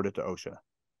to report it to OSHA.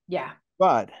 Yeah.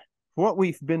 But what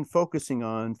we've been focusing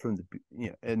on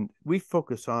and we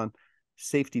focus on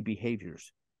safety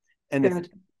behaviors. And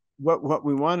what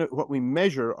we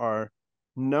measure are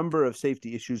number of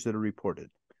safety issues that are reported.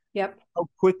 Yep. How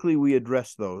quickly we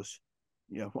address those,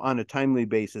 on a timely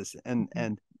basis.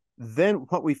 And then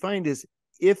what we find is,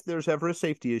 if there's ever a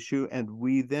safety issue and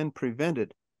we then prevent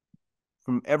it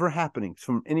from ever happening,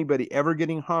 from anybody ever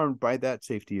getting harmed by that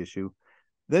safety issue,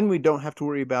 then we don't have to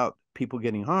worry about people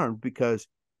getting harmed, because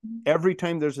every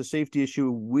time there's a safety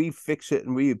issue, we fix it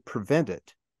and we prevent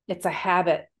it. It's a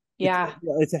habit. Yeah.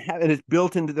 It's a habit. It's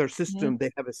built into their Mhm. system. They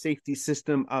have a safety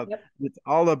system of Yep. it's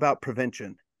all about prevention.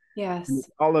 And Yes. it's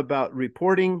all about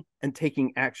reporting and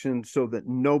taking action so that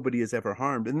nobody is ever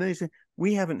harmed. And they say,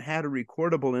 we haven't had a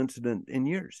recordable incident in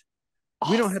years.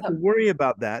 We don't have to Awesome. worry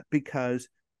about that because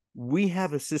we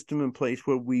have a system in place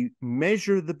where we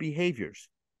measure the behaviors.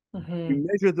 We Hmm.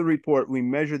 measure the report. We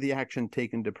measure the action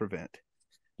taken to prevent.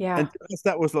 And Yeah. to us,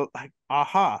 that was like,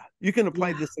 aha, you can apply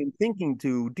Yeah. the same thinking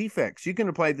to defects. You can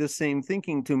apply the same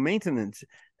thinking to maintenance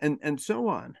and so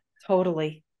on.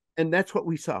 Totally. And that's what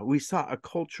we saw. We saw a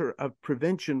culture of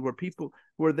prevention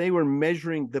where they were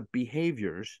measuring the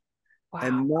behaviors Wow.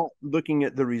 and not looking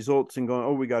at the results and going,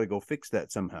 oh, we got to go fix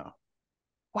that somehow.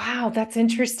 Wow, that's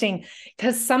interesting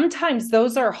because sometimes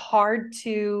those are hard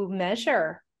to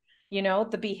measure.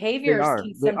 The behaviors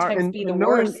can They are, sometimes be the and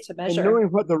knowing worst to measure.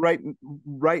 what the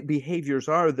right behaviors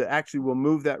are that actually will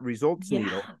move that results needle.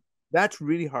 Yeah, That's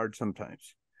really hard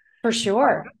sometimes. for But,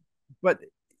 sure. but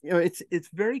it's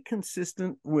very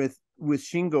consistent with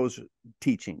Shingo's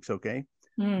teachings. Okay,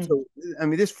 Mm. so I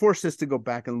mean, this forced us to go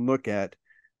back and look at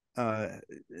uh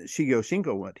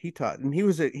Shingo, what he taught, and he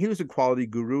was a quality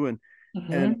guru, and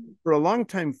Hmm. for a long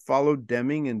time followed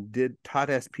Deming and taught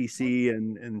SPC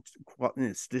and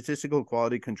statistical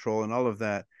quality control and all of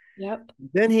that. Yep.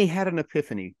 Then he had an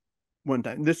epiphany one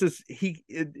time. This is he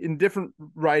in different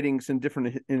writings and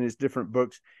different in his different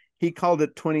books. He called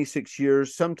it 26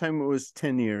 years. Sometime it was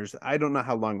 10 years. I don't know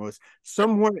how long it was.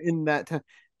 Somewhere in that time,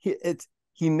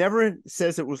 he never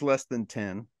says it was less than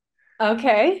 10.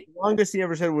 Okay. The longest he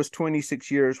ever said was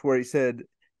 26 years, where he said,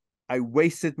 I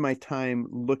wasted my time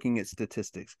looking at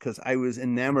statistics because I was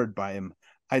enamored by him.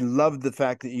 I loved the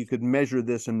fact that you could measure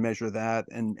this and measure that,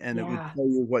 and it would Yeah. tell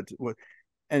you what.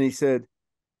 And he said,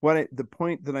 the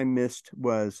point that I missed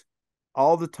was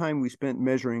all the time we spent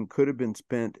measuring could have been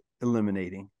spent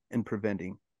eliminating and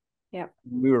preventing. Yep.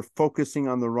 We were focusing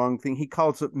on the wrong thing. He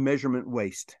calls it measurement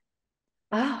waste.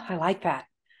 Oh, I like that.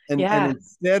 And Yeah.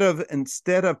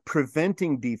 instead of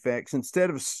preventing defects, instead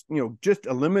of just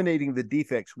eliminating the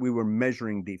defects, we were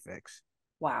measuring defects.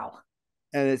 Wow.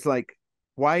 And it's like,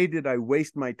 why did I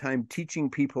waste my time teaching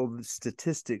people the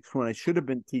statistics when I should have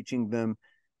been teaching them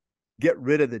get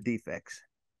rid of the defects,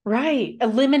 Right.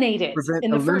 Eliminate it in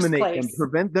the first eliminate them, place.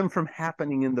 prevent them from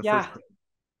happening in the first Yeah.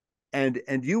 place.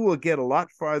 And you will get a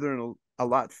lot farther and a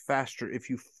lot faster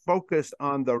if you focus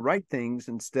on the right things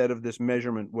instead of this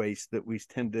measurement waste that we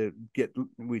tend to Yeah.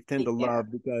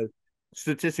 love because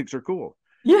statistics are cool.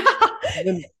 Yeah.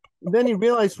 Then then he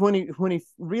realized when he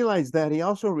realized that, he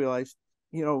also realized,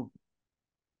 you know,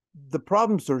 the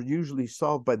problems are usually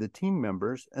solved by the team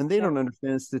members and they Yep. don't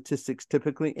understand statistics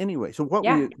typically anyway. So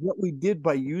Yeah. what we did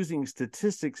by using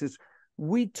statistics is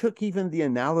we took even the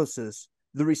analysis,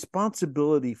 the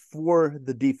responsibility for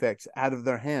the defects out of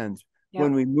their hands.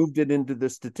 When Yep. we moved it into the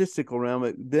statistical realm,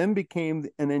 it then became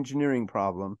an engineering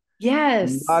problem,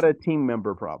 Yes. not a team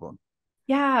member problem.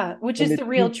 Yeah. Which And is it, the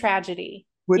real tragedy.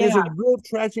 it is Yeah. a real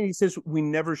tragedy. He says we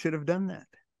never should have done that.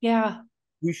 Yeah.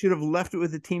 We should have left it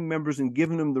with the team members and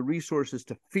given them the resources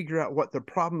to figure out what their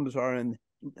problems are and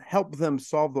help them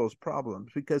solve those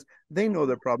problems because they know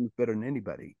their problems better than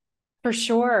anybody. For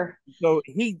sure. So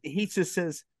he just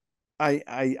says,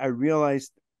 I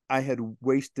realized I had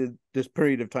wasted this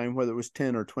period of time, whether it was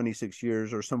 10 or 26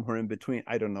 years or somewhere in between.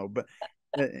 I don't know,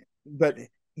 uh, but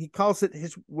he calls it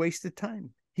his wasted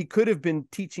time. He could have been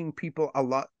teaching people a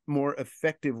lot more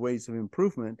effective ways of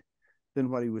improvement than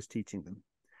what he was teaching them.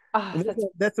 Ah, And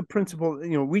that's a principle.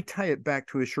 We tie it back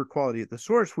to assure quality at the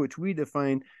source, which we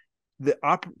define the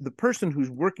person who's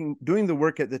doing the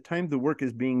work at the time the work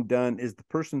is being done is the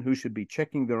person who should be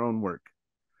checking their own work,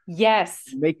 yes.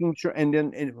 making sure, and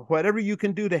then whatever you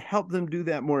can do to help them do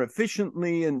that more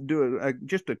efficiently and do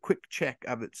just a quick check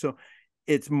of it. So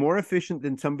it's more efficient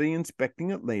than somebody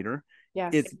inspecting it later.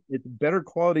 Yes. It's a better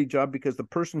quality job because the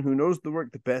person who knows the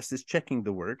work the best is checking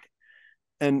the work.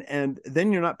 And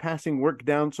then you're not passing work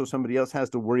down so somebody else has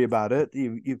to worry about it. I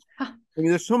mean,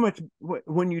 there's so much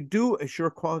when you do assure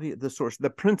quality at the source,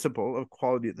 the principle of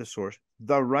quality at the source,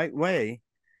 the right way,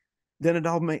 then it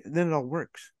all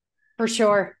works, For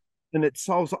sure. and it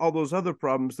solves all those other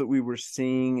problems that we were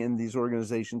seeing in these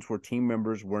organizations where team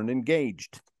members weren't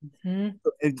engaged. Mhm.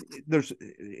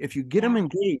 If you get them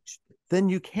engaged, then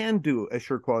you can do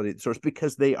assure quality at the source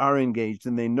because they are engaged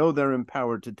and they know they're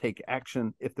empowered to take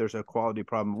action if there's a quality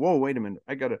problem. Whoa, wait a minute,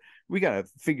 we gotta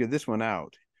figure this one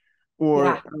out. Or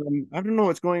Yeah. I don't know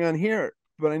what's going on here,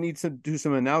 but I need to do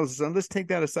some analysis. And let's take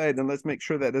that aside and let's make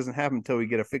sure that doesn't happen until we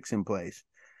get a fix in place.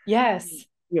 Yes.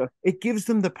 it gives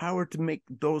them the power to make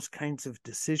those kinds of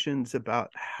decisions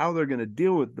about how they're going to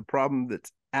deal with the problem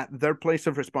that's at their place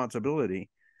of responsibility.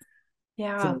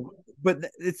 Yeah. So, but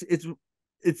it's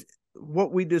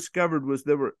what we discovered was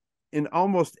there were, in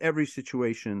almost every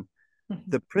situation,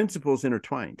 the principles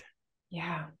intertwined.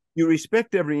 Yeah. You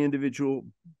respect every individual,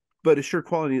 but assure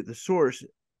quality at the source,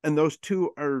 and those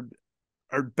two are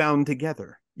bound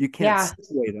together. You can't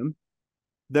separate them;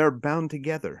 they're bound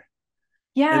together.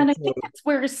 Yeah, And and I so, think that's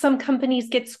where some companies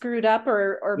get screwed up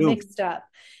or mixed up.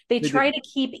 They try to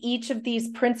keep each of these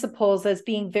principles as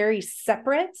being very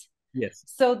separate. Yes.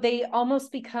 So they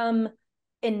almost become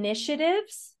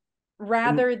initiatives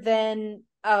rather than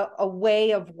a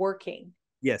way of working.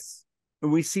 Yes.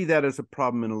 And we see that as a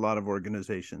problem in a lot of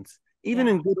organizations. Even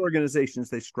in good organizations,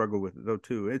 they struggle with it though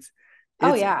too. It's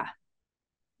oh yeah.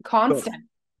 Constant.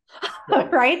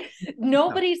 Right?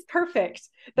 Nobody's perfect.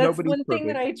 That's one thing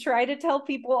that I try to tell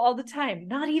people all the time.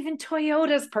 Not even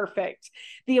Toyota's perfect.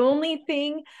 The only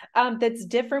thing that's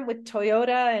different with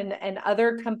Toyota and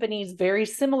other companies very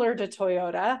similar to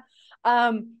Toyota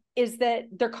is that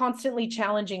they're constantly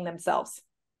challenging themselves.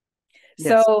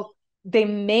 Yes. So they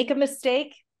make a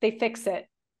mistake, they fix it.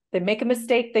 They make a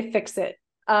mistake, they fix it.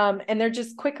 And they're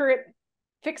just quicker at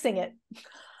fixing it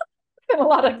than a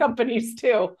lot of companies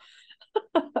too.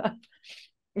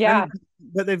 Yeah.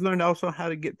 But they've learned also how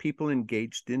to get people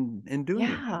engaged in doing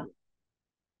it.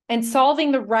 And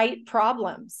solving the right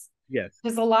problems. Yes.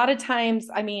 Because a lot of times,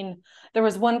 I mean, there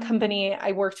was one company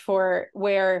I worked for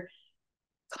where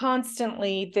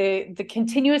constantly the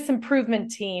continuous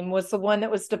improvement team was the one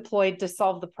that was deployed to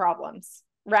solve the problems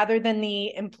rather than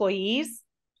the employees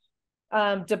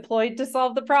deployed to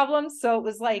solve the problems. So it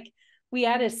was like we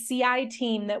had a CI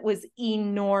team that was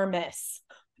enormous.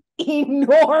 And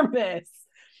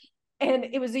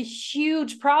it was a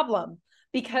huge problem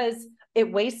because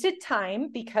it wasted time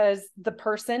because the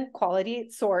person, quality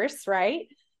at source, right?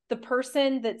 The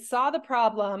person that saw the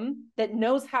problem, that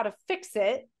knows how to fix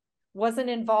it, wasn't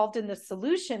involved in the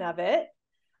solution of it.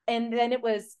 And then it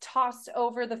was tossed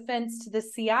over the fence to the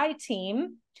CI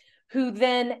team, who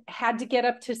then had to get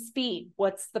up to speed.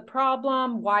 What's the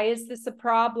problem? Why is this a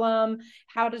problem?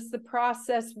 How does the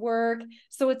process work?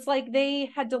 So it's like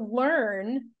they had to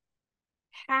learn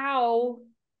how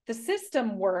the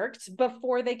system worked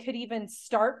before they could even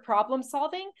start problem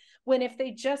solving. When if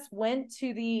they just went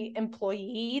to the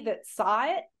employee that saw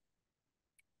it,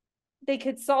 they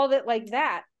could solve it like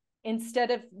that instead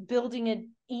of building an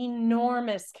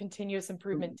enormous continuous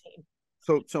improvement team.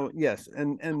 So yes,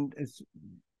 and it's,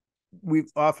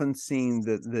 we've often seen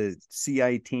that the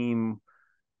CI team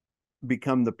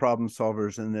become the problem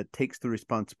solvers, and that takes the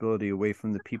responsibility away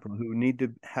from the people who need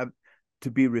to have to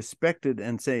be respected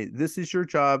and say, this is your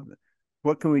job,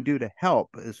 what can we do to help,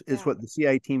 is what the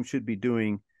CI team should be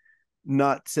doing,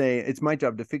 not say it's my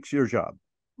job to fix your job.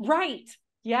 Right.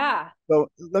 Yeah. So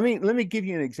let me give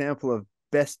you an example of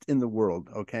best in the world.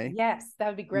 Okay. Yes, that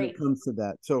would be great. When it comes to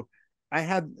that. So I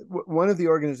had one of the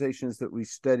organizations that we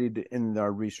studied in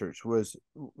our research was,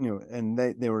 and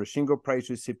they were a Shingo Prize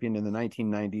recipient in the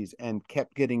 1990s and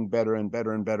kept getting better and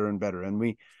better and better and better. And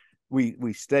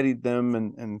we studied them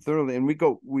and thoroughly, and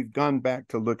we've gone back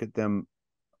to look at them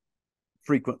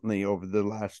frequently over the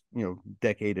last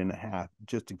decade and a half,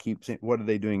 just to keep saying, what are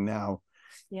they doing now?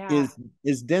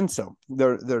 Is Denso,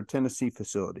 their Tennessee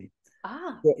facility.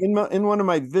 So in one of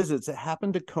my visits, it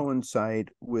happened to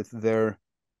coincide with their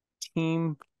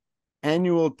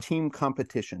annual team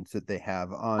competitions that they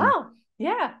have on.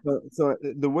 So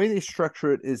the way they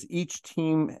structure it is each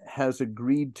team has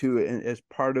agreed to, as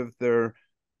part of their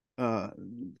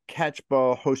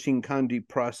catchball Hoshinkandi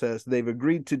process, they've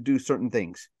agreed to do certain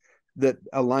things that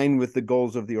align with the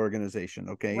goals of the organization.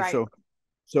 Okay. Right.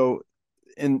 So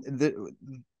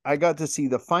I got to see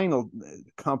the final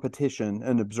competition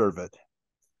and observe it.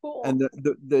 Cool. And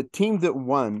the team that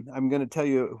won, I'm going to tell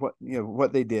you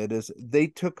what they did is they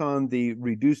took on the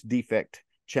reduced defect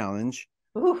challenge.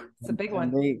 Ooh, it's a big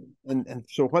one. And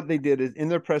so what they did is, in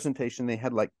their presentation, they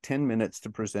had like 10 minutes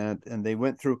to present, and they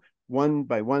went through one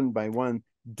by one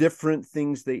different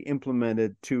things they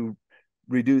implemented to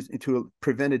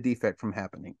prevent a defect from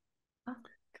happening. Oh,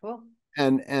 cool.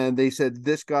 And they said,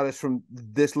 this got us from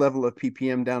this level of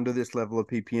ppm down to this level of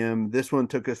ppm. This one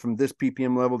took us from this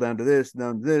ppm level down to this,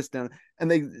 down, and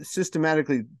they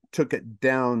systematically took it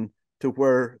down to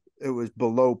where it was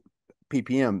below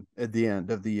ppm at the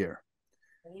end of the year.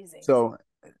 Amazing. So,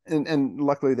 and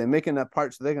luckily they make enough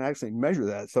parts so they can actually measure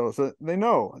that. So they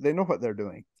know what they're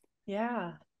doing.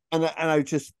 Yeah. And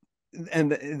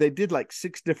they did like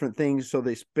 6 different things. So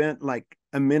they spent like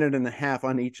a minute and a half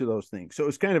on each of those things. So it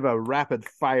was kind of a rapid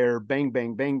fire, bang,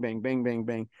 bang, bang, bang, bang, bang,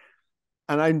 bang.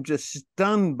 And I'm just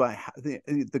stunned by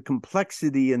the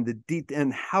complexity and the detail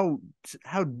and how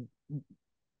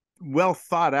well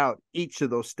thought out each of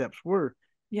those steps were.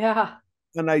 Yeah.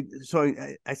 And I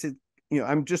said,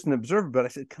 I'm just an observer, but I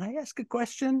said, can I ask a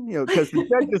question? Because the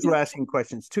judges were asking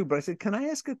questions too. But I said, can I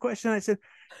ask a question? I said,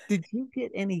 did you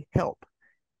get any help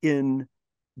in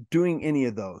doing any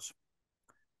of those?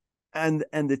 And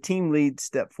the team lead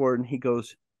stepped forward and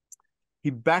he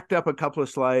backed up a couple of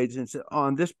slides and said,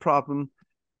 on this problem,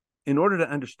 in order to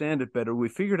understand it better, we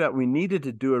figured out we needed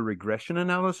to do a regression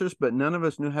analysis, but none of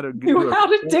us knew how to do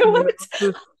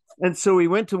it. And so we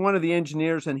went to one of the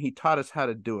engineers and he taught us how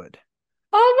to do it.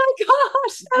 Oh my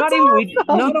gosh, that's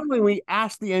awesome. Not only we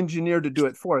asked the engineer to do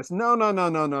it for us. No.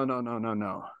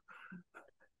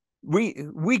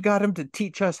 We got him to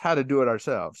teach us how to do it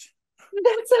ourselves.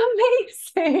 That's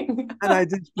amazing. And I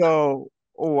just go,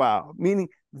 oh, wow. Meaning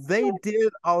they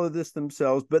did all of this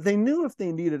themselves, but they knew if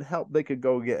they needed help, they could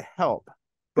go get help.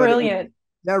 But brilliant.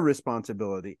 Their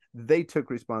responsibility. They took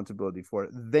responsibility for it.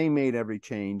 They made every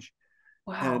change.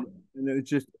 Wow. And it's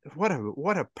just what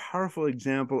a powerful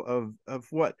example of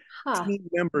what team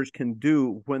members can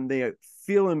do when they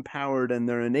feel empowered and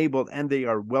they're enabled and they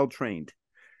are well trained.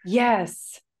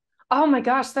 Yes. Oh my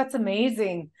gosh, that's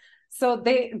amazing. So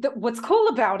what's cool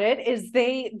about it is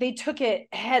they took it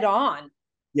head on.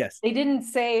 Yes. They didn't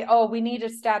say, oh, we need a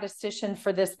statistician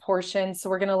for this portion, so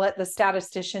we're going to let the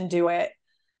statistician do it.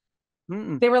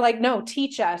 They were like, no,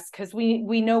 teach us, because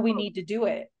we know we need to do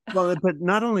it. Well, but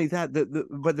not only that,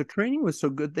 but the training was so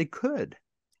good they could.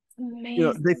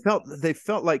 Amazing. They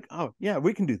felt like, oh yeah,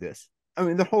 we can do this. I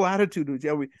mean, the whole attitude was,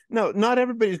 not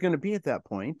everybody's going to be at that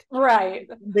point. Right.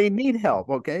 They need help.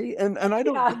 Okay. And I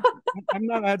don't, I'm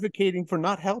not advocating for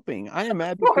not helping. I am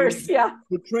advocating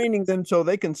for training them so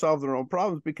they can solve their own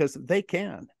problems, because they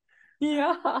can.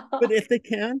 Yeah. But if they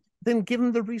can, then give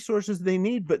them the resources they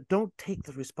need, but don't take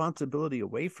the responsibility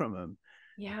away from them.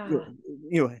 Yeah.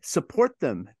 Support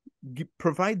them,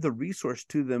 provide the resource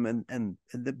to them,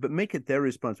 but make it their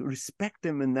responsibility. Respect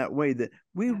them in that way, that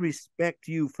we respect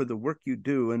you for the work you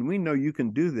do, and we know you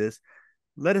can do this.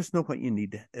 Let us know what you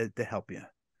need to help you.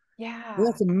 Yeah. And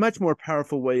that's a much more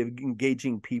powerful way of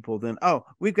engaging people than, oh,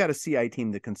 we've got a CI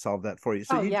team that can solve that for you.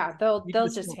 So they'll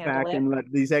just handle it and let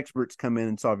these experts come in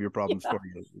and solve your problems for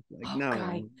you. Like,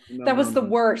 no, that was the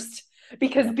worst.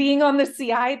 Because being on the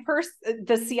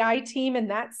CI team in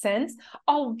that sense,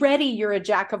 already you're a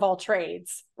jack of all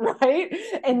trades, right?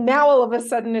 And now all of a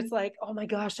sudden it's like, oh my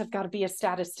gosh, I've got to be a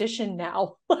statistician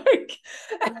now. Like,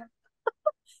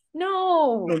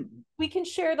 no, we can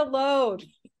share the load.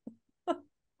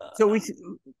 So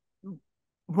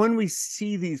when we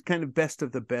see these kind of best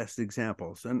of the best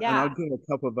examples, and I'll give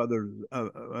a couple of others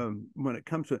when it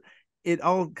comes to it,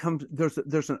 all comes,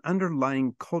 there's an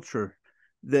underlying culture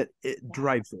that it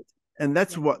drives it. And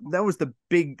that was the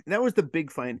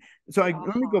big find. So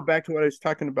let me go back to what I was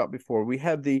talking about before. We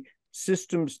had the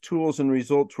systems, tools, and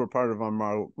results were part of our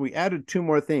model. We added two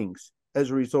more things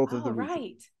as a result of the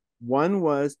research. One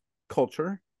was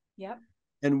culture. Yep.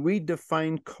 And we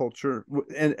define culture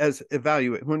and as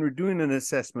evaluate. When we're doing an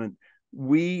assessment,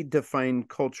 we define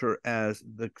culture as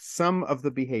the sum of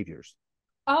the behaviors.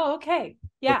 Oh, okay.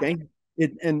 Yeah. Okay.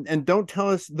 And don't tell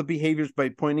us the behaviors by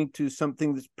pointing to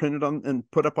something that's printed on and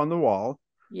put up on the wall.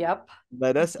 Yep.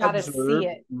 Let us observe,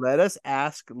 let us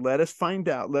ask, let us find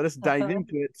out, let us dive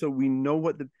into it, so we know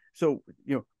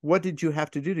what did you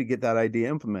have to do to get that idea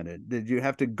implemented? Did you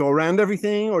have to go around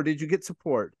everything, or did you get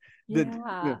support?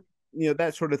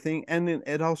 That sort of thing. And then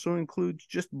it also includes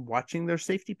just watching their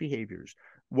safety behaviors,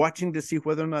 watching to see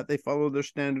whether or not they follow their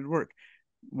standard work,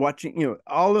 watching,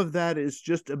 all of that is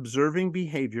just observing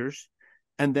behaviors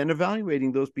and then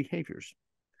evaluating those behaviors.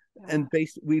 And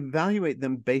we evaluate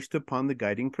them based upon the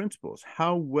guiding principles.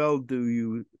 How well do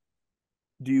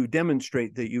you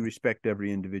demonstrate that you respect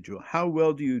every individual? How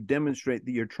well do you demonstrate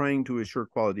that you're trying to assure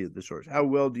quality of the source? How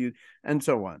well do you, and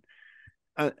so on.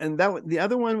 And that the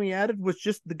other one we added was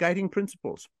just the guiding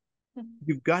principles.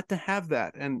 You've got to have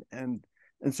that, and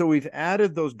so we've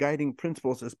added those guiding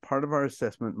principles as part of our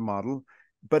assessment model,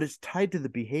 but it's tied to the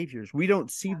behaviors. We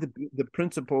don't see the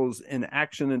principles in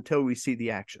action until we see the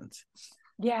actions.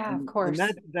 Yeah, of course.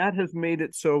 And that has made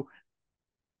it so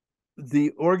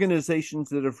the organizations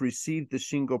that have received the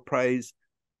Shingo Prize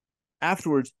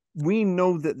afterwards, we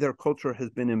know that their culture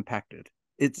has been impacted.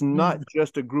 It's not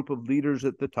just a group of leaders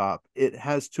at the top. It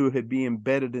has to be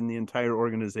embedded in the entire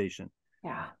organization.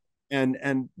 Yeah.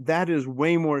 And that is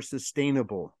way more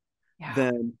sustainable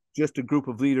than just a group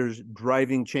of leaders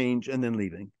driving change and then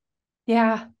leaving.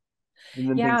 Yeah. and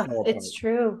then things Yeah, fall apart. it's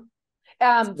true.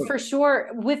 So, For sure.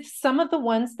 With some of the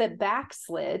ones that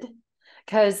backslid,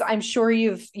 because I'm sure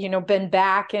you've, been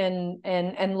back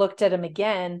and looked at them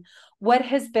again. What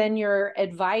has been your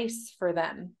advice for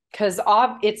them? Because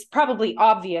it's probably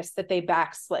obvious that they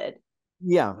backslid.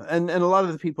 yeah, and a lot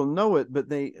of the people know it, but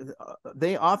they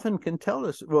often can tell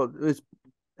us, well,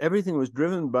 everything was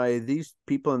driven by these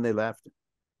people and they left.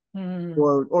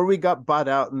 Or we got bought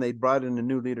out and they brought in a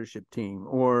new leadership team,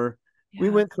 or we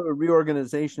Yeah. went through a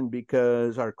reorganization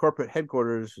because our corporate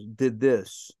headquarters did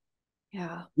this.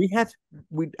 Yeah.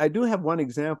 I do have one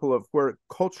example of where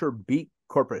culture beat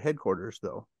corporate headquarters,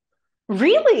 though.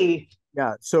 Really?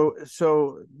 Yeah. So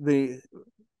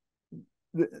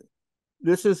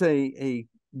this is a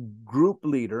group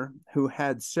leader who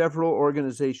had several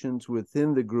organizations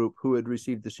within the group who had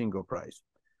received the Shingo Prize.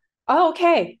 Oh,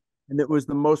 okay. And it was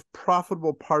the most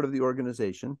profitable part of the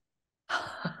organization.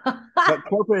 But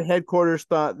corporate headquarters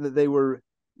thought that they were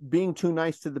being too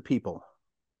nice to the people.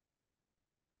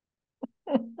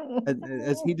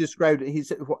 As he described it, he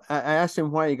said, I asked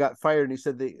him why he got fired, and he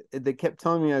said they kept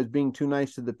telling me I was being too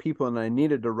nice to the people and I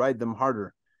needed to ride them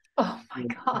harder. Oh my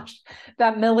gosh,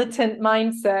 that militant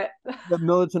mindset. The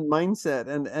militant mindset.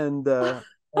 And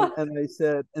I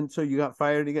said, and so you got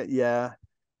fired again? Yeah.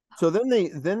 So then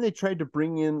they tried to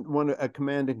bring in a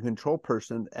command and control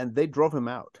person, and they drove him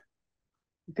out.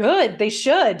 Good, they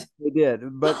should. They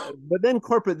did, but then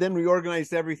corporate then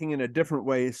reorganized everything in a different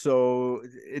way, so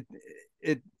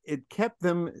it kept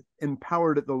them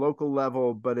empowered at the local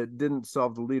level, but it didn't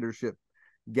solve the leadership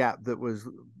gap that was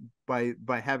by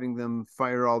having them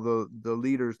fire all the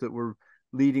leaders that were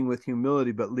leading with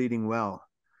humility but leading well.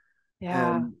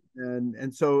 Yeah.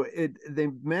 And so they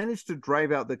managed to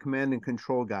drive out the command and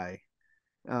control guy.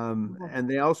 And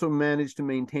they also managed to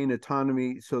maintain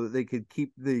autonomy so that they could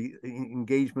keep the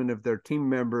engagement of their team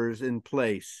members in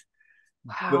place.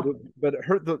 Wow. But it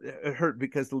hurt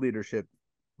because the leadership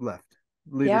left.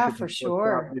 Yeah, Leadership for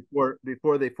sure.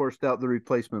 before they forced out the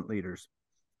replacement leaders.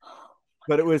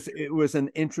 But it was an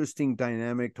interesting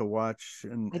dynamic to watch,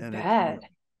 I and bet.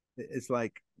 it's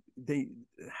like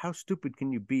how stupid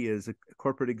can you be as a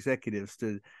corporate executives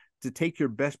to take your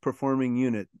best performing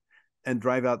unit and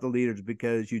drive out the leaders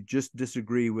because you just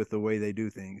disagree with the way they do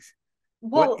things.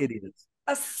 Well, What idiots.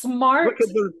 a smart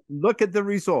Look at the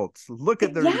results. Look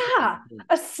at the yeah, results.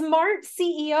 a smart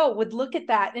CEO would look at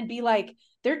that and be like,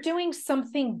 they're doing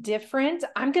something different.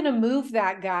 I'm going to move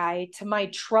that guy to my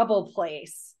trouble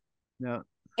place. No.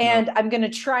 And I'm going to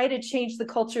try to change the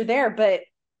culture there. But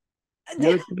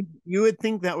you would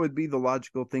think that would be the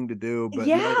logical thing to do, but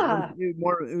yeah,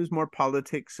 no, it was more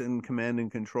politics and command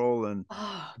and control and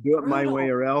do it my way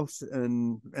brutal. or else.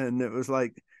 And it was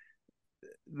like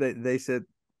they said,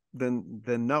 then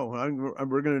no,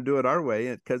 we're going to do it our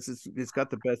way because it's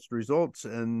got the best results.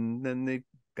 And then they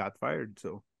got fired.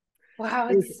 So Wow,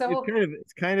 it's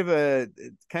kind of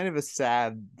a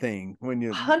sad thing when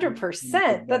you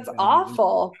 100%. That's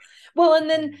awful. Well, and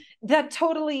then that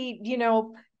totally,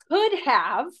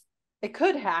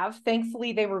 could have.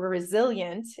 Thankfully, they were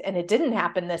resilient and it didn't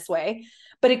happen this way,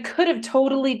 but it could have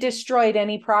totally destroyed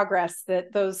any progress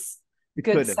that those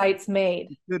good sites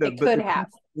made. It could have.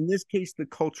 In this case, the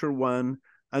culture won.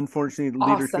 Unfortunately,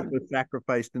 leadership was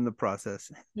sacrificed in the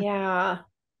process. Yeah.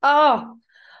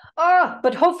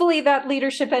 But hopefully that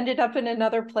leadership ended up in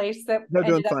another place that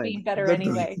ended up being better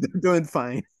anyway. They're doing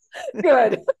fine.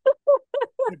 Good.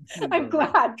 I'm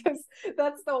glad, because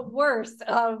that's the worst. To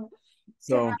have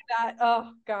that.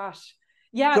 Oh gosh.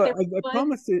 Yeah. So I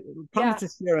promise to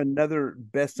share another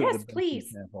best of the best please.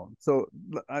 example. So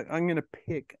I'm going to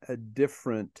pick a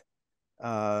different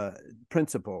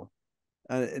principle.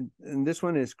 And this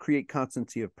one is create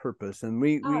constancy of purpose. And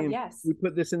we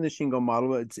put this in the Shingo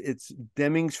model. It's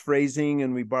Deming's phrasing,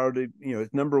 and we borrowed it,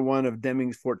 it's number one of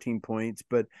Deming's 14 points,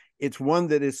 but it's one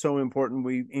that is so important.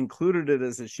 We included it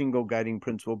as a Shingo guiding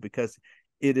principle because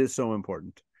it is so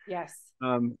important. Yes.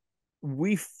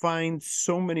 We find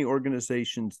so many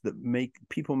organizations that make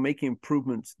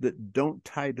improvements that don't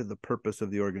tie to the purpose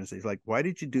of the organization. Like, why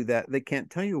did you do that? They can't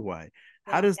tell you why.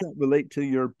 Yeah. How does that relate to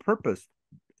your purpose?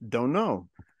 Don't know.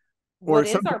 What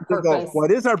is our purpose?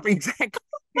 What is our exactly?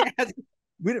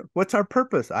 What's our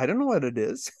purpose? I don't know what it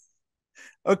is.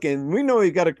 Okay, we know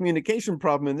we've got a communication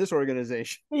problem in this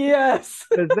organization. Yes.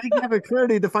 Because they have a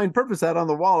clearly defined purpose out on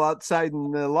the wall outside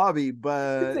in the lobby,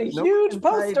 but it's a huge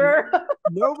poster.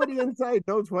 Nobody inside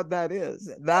knows what that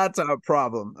is. That's our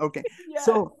problem. Okay. Yes.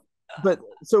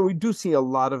 So we do see a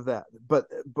lot of that. But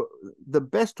the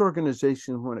best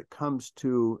organization when it comes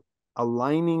to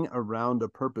aligning around a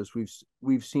purpose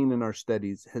we've seen in our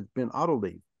studies has been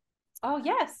Autoliv. Oh,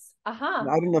 yes. Uh-huh.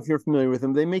 I don't know if you're familiar with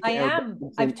them. They make I am.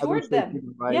 airbags I've and other toured safety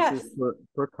them. devices Yes.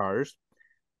 for cars.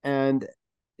 And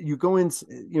you go in,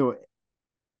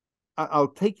 I'll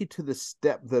take you to the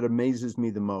step that amazes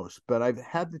me the most, but I've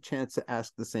had the chance to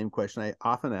ask the same question I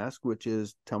often ask, which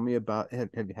is, tell me about, have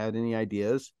you had any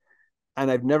ideas? And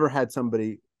I've never had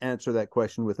somebody answer that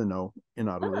question with a no in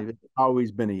Autoliv. It's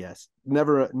always been a yes.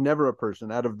 Never a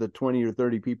person out of the 20 or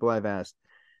 30 people I've asked.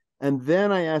 And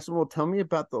then I asked them, well, tell me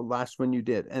about the last one you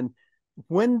did. And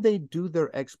when they do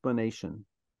their explanation,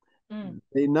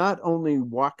 they not only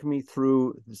walk me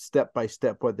through step by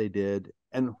step what they did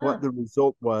and what the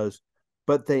result was,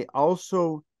 but they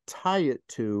also tie it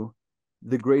to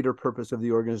the greater purpose of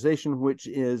the organization, which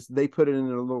is they put it in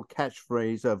a little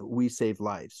catchphrase of "We save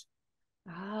lives."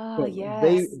 Ah, So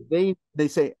yes. they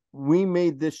say we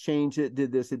made this change, it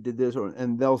did this,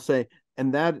 and they'll say,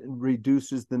 and that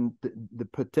reduces the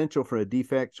potential for a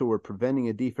defect. So we're preventing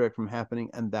a defect from happening,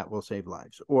 and that will save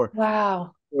lives.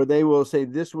 Wow. Or they will say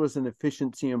this was an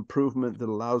efficiency improvement that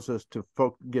allows us to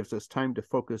gives us time to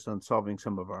focus on solving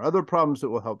some of our other problems that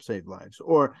will help save lives.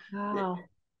 Or Wow.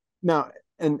 now,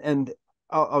 and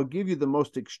I'll give you the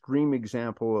most extreme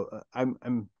example.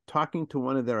 I'm talking to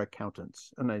one of their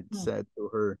accountants, and I said to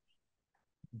her,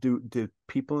 "Do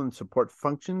people in support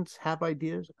functions have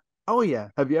ideas?" "Oh yeah."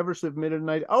 "Have you ever submitted an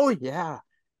idea?" "Oh yeah."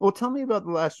 "Well, tell me about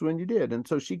the last one you did." And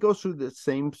so she goes through the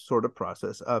same sort of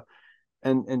process of,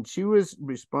 and she was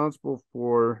responsible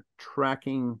for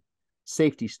tracking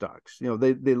safety stocks.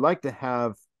 They like to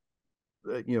have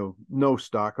no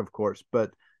stock, of course,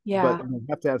 but Yeah. they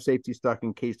have to have safety stock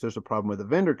in case there's a problem with a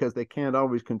vendor, because they can't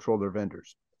always control their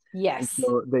vendors. And Yes.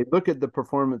 so they look at the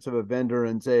performance of a vendor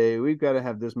and say, we've got to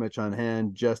have this much on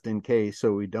hand just in case,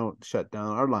 so we don't shut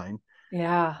down our line.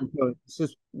 Yeah. And so it's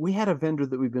just, we had a vendor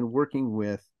that I've been working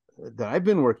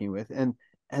with,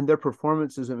 and their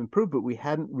performances have improved, but we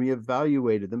hadn't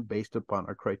reevaluated them based upon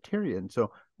our criteria. And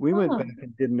so we went back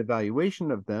and did an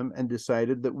evaluation of them and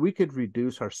decided that we could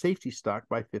reduce our safety stock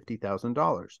by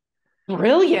 $50,000.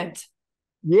 Brilliant.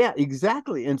 Yeah,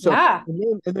 exactly. And so, Yeah.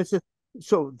 and it's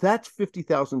so that's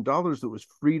 $50,000 that was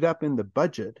freed up in the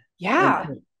budget, and Yeah.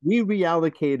 we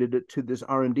reallocated it to this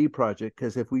R&D project,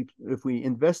 because if we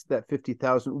invest that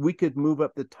 50,000, we could move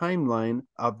up the timeline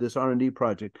of this R&D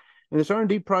project. And this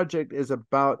R&D project is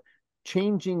about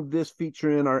changing this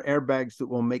feature in our airbags that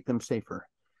will make them safer.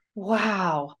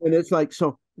 Wow. And it's like,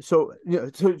 so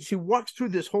she walks through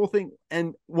this whole thing,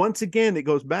 and once again it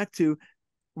goes back to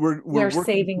we're They're working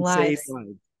saving to save lives.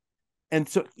 lives. And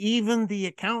so even the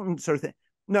accountants are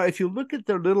now, if you look at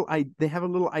they have a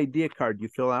little idea card you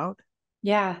fill out.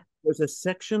 Yeah. There's a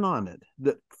section on it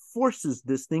that forces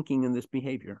this thinking and this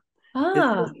behavior. It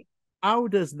Ah. says, how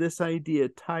does this idea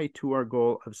tie to our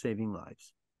goal of saving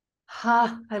lives?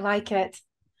 I like it.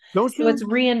 Don't So you? it's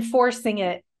reinforcing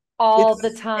it all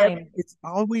the time. It's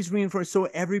always reinforced. So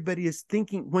everybody is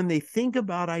thinking, when they think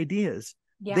about ideas,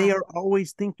 they Yeah. are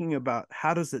always thinking about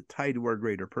how does it tie to our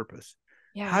greater purpose?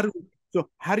 Yeah.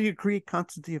 How do you create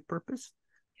constancy of purpose?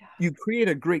 Yeah. You create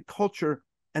a great culture,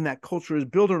 and that culture is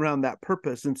built around that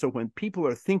purpose. And so when people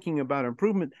are thinking about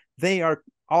improvement, they are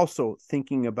also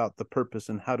thinking about the purpose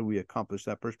and how do we accomplish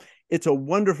that purpose. It's a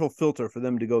wonderful filter for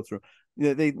them to go through.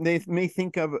 They may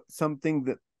think of something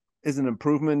that is an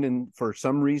improvement for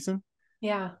some reason,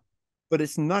 Yeah. but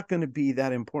it's not going to be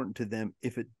that important to them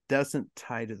if it doesn't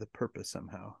tie to the purpose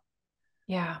somehow.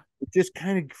 Yeah. It just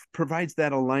kind of provides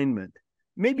that alignment.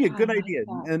 Maybe a Yeah. I good like idea,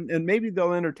 that. and maybe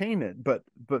they'll entertain it, but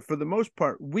for the most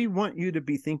part, we want you to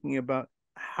be thinking about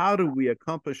how do we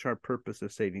accomplish our purpose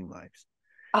of saving lives.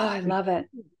 Oh, I love it.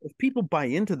 If people buy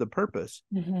into the purpose,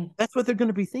 that's what they're going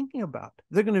to be thinking about.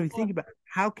 They're going to be thinking about,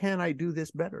 how can I do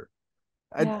this better?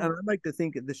 And Yeah. I'd like to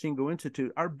think at the Shingo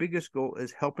Institute, our biggest goal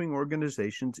is helping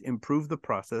organizations improve the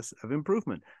process of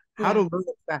improvement, how to Yeah. learn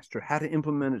it faster, how to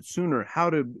implement it sooner, how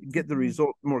to get the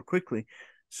result more quickly.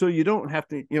 So you don't have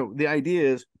to, the idea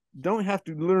is, don't have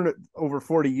to learn it over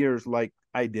 40 years like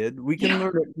I did. We can Yeah.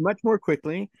 learn it much more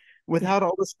quickly Yeah. without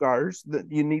all the scars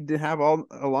that you need to have all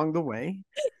along the way.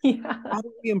 Yeah. How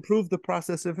do we improve the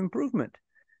process of improvement?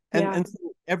 Yeah. And so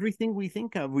everything we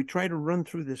think of, we try to run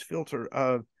through this filter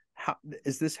of, how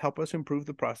is this help us improve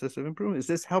the process of improvement? Is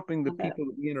this helping the Love it. people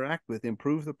that we interact with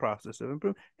improve the process of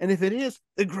improvement? And if it is,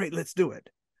 then great, let's do it.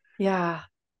 Yeah.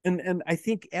 And I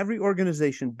think every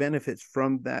organization benefits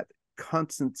from that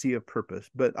constancy of purpose.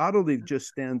 But Autoliv just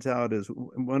stands out as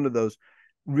one of those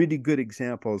really good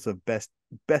examples of best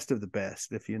of the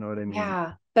best, if you know what I mean.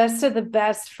 Yeah. Best of the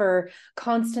best for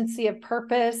constancy of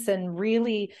purpose and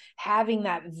really having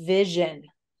that vision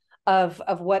of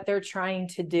what they're trying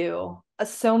to do.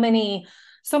 So many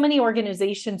so many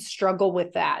organizations struggle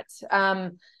with that.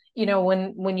 You know,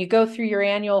 when you go through your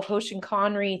annual Hoshin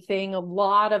Conry thing, a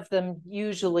lot of them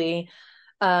usually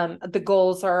the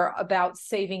goals are about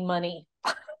saving money,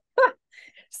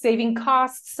 saving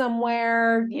costs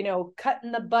somewhere, you know,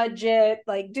 cutting the budget,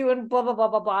 like doing blah, blah, blah,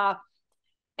 blah, blah.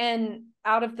 And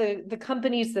out of the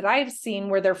companies that I've seen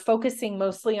where they're focusing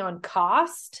mostly on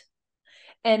cost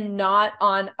and not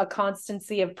on a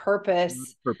constancy of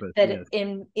purpose that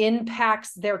yes.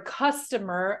 impacts their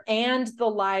customer and the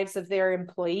lives of their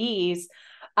employees,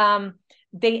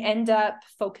 they end up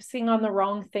focusing on the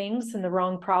wrong things and the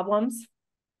wrong problems.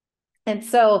 And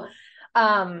so,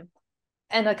 and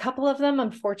a couple of them,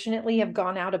 unfortunately, have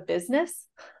gone out of business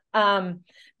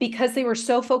because they were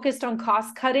so focused on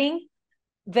cost cutting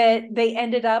that they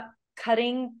ended up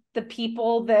cutting the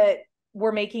people that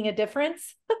were making a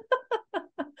difference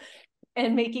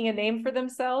and making a name for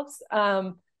themselves.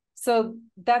 So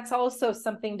that's also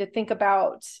something to think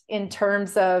about in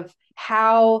terms of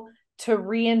how to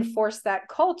reinforce that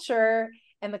culture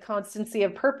and the constancy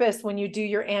of purpose when you do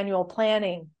your annual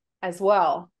planning as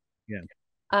well.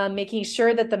 Yeah. Making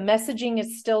sure that the messaging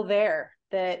is still there,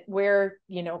 that we're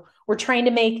trying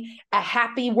to make a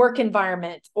happy work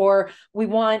environment, or we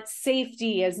want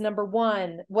safety as number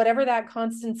one, whatever that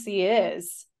constancy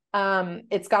is.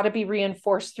 It's got to be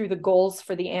reinforced through the goals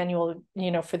for the annual,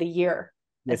 for the year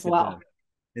as well.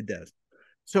 It does.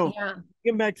 So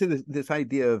getting back to this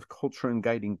idea of culture and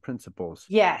guiding principles.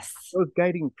 Yes. Those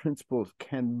guiding principles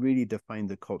can really define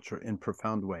the culture in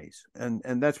profound ways. And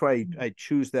that's why I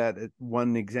choose that as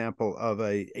one example of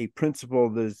a principle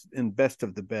that's in best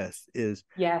of the best is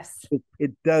yes.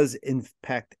 It does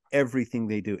impact everything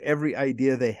they do, every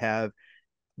idea they have,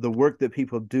 the work that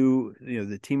people do,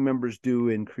 the team members do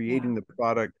in creating the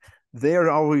product. They're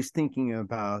always thinking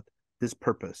about this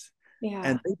purpose. Yeah.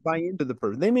 And they buy into the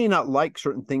purpose. They may not like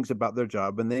certain things about their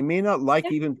job, and they may not like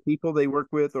even people they work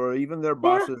with or even their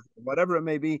bosses, whatever it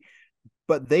may be,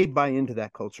 but they buy into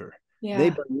that culture.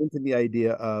 They buy into the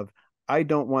idea of, I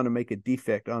don't want to make a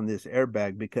defect on this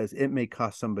airbag because it may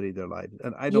cost somebody their life,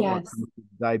 and I don't want them to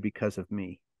die because of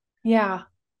me. Yeah.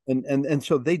 And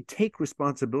so they take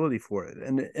responsibility for it,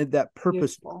 and that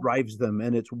purpose drives them,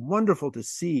 and it's wonderful to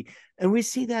see. And we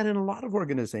see that in a lot of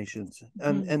organizations,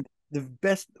 and the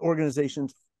best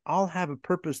organizations all have a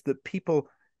purpose that people,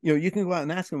 you can go out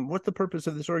and ask them, what's the purpose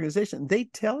of this organization? They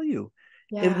tell you.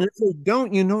 If they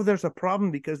don't, there's a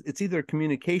problem, because it's either a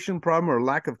communication problem or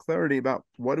lack of clarity about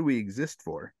what do we exist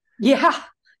for. Yeah.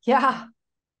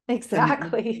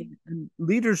 Exactly. And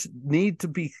leaders need to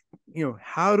be,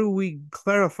 how do we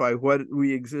clarify what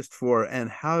we exist for, and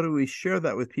how do we share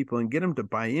that with people and get them to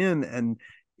buy in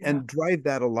and drive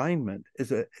that alignment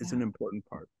is an important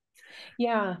part.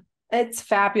 Yeah, it's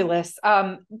fabulous.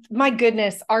 My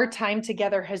goodness, our time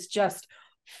together has just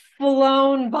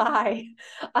flown by.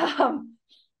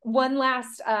 One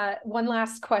last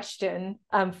question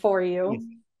for you.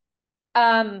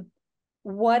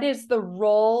 What is the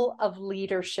role of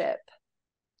leadership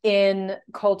in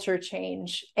culture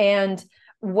change, and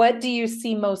what do you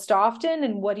see most often,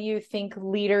 and what do you think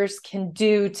leaders can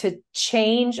do to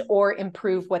change or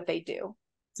improve what they do?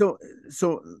 So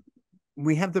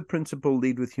we have the principle,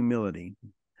 lead with humility.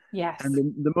 Yes. And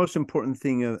the most important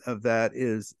thing of that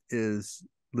is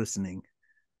listening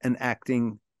and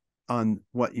acting on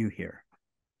what you hear.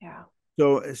 Yeah.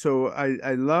 So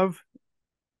I love,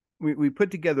 we put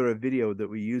together a video that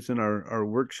we use in our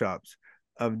workshops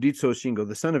of Ditso Shingo,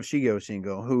 the son of Shigo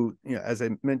Shingo, who, as I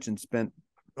mentioned, spent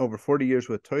over 40 years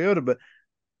with Toyota, but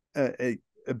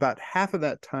about half of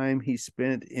that time he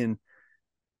spent in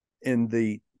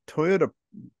the Toyota.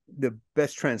 The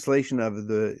best translation of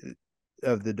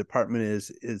the department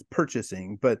is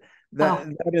purchasing, but that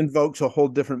invokes a whole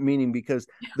different meaning, because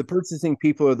the purchasing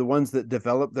people are the ones that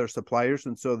develop their suppliers,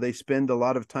 and so they spend a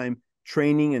lot of time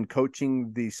training and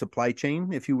coaching the supply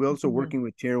chain, if you will. So working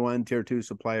with tier 1, tier 2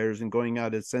 suppliers and going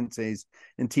out as senseis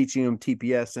and teaching them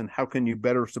TPS and how can you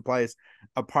better supply us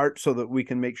a part so that we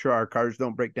can make sure our cars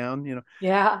don't break down.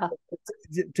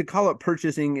 To call it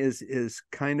purchasing is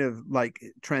kind of like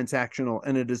transactional,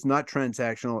 and it is not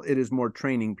transactional. It is more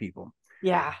training people.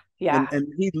 And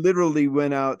he literally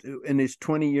went out in his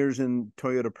 20 years in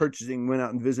Toyota purchasing, went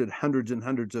out and visited hundreds and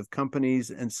hundreds of companies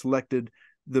and selected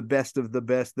the best of the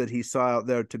best that he saw out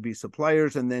there to be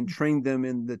suppliers, and then trained them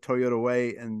in the Toyota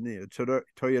way and the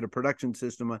Toyota production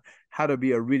system on how to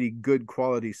be a really good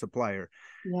quality supplier.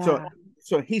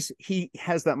 So he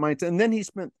has that mindset, and then he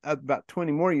spent about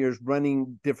 20 more years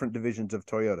running different divisions of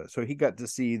Toyota. So he got to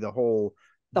see the whole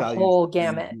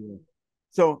gamut.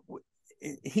 So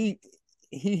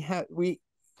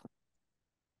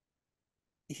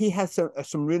he has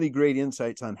some really great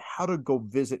insights on how to go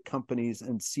visit companies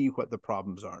and see what the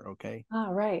problems are. Okay.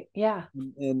 Oh, right. Yeah.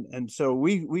 And so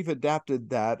we've adapted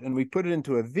that and we put it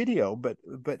into a video, but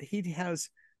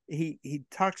he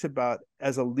talks about,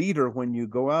 as a leader, when you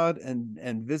go out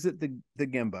and visit the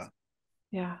Gemba,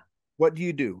 Yeah. what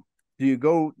do? Do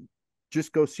you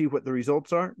just go see what the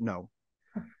results are? No.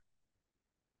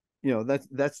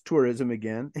 That's tourism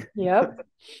again. Yep.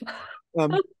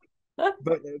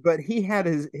 But he had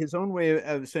his own way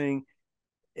of saying,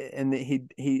 and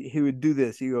he would do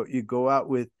this. You go out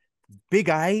with big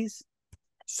eyes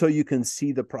so you can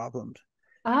see the problems.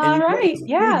 All right.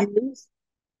 Yeah.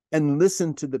 And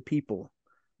listen to the people.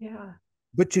 Yeah.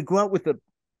 But you go out with a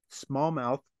small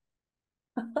mouth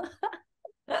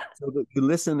so that you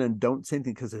listen and don't say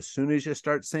anything, because as soon as you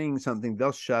start saying something,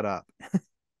 they'll shut up.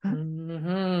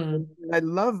 Mm-hmm. I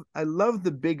love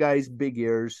the big eyes, big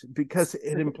ears, because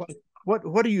it implies,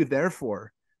 what are you there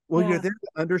for? Well, you're there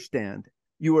to understand.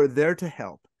 You are there to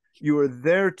help. You are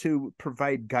there to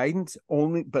provide guidance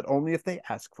but only if they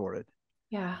ask for it.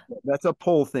 Yeah. That's a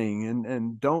pull thing,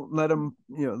 and don't let them,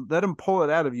 let them pull it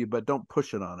out of you, but don't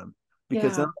push it on them,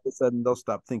 because then all of a sudden they'll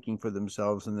stop thinking for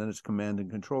themselves, and then it's command and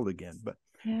control again. But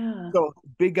so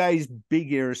big eyes,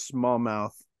 big ears, small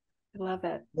mouth. I love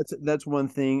it. That's one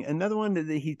thing. Another one that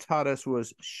he taught us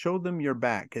was show them your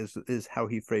back, is how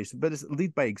he phrased it, but it's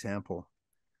lead by example.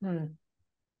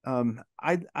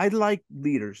 I like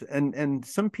leaders, and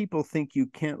some people think you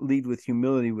can't lead with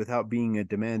humility without being a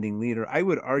demanding leader. I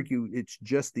would argue it's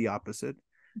just the opposite.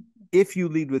 If you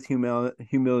lead with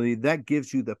humility, that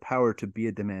gives you the power to be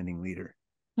a demanding leader.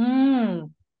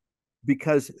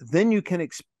 Because then you can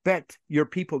expect your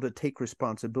people to take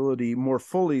responsibility more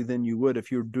fully than you would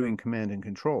if you're doing command and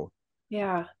control.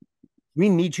 Yeah. We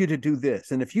need you to do this,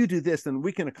 and if you do this, then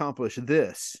we can accomplish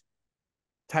this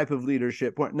type of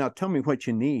leadership. Now tell me what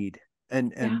you need,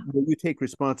 and will you take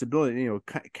responsibility?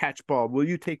 Catch ball, will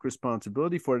you take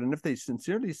responsibility for it? And if they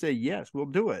sincerely say yes, we'll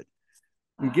do it,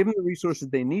 and give them the resources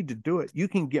they need to do it. You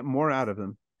can get more out of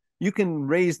them. You can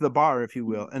raise the bar, if you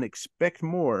will, and expect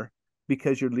more,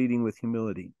 because you're leading with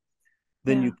humility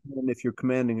than you can if you're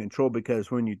commanding control. Because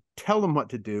when you tell them what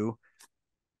to do,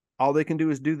 all they can do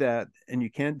is do that, and you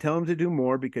can't tell them to do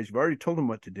more because you've already told them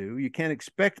what to do. You can't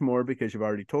expect more because you've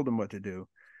already told them what to do.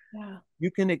 Yeah.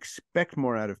 You can expect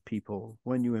more out of people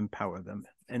when you empower them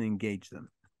and engage them.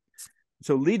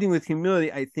 So leading with humility,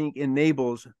 I think,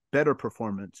 enables better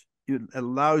performance. It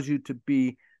allows you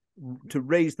to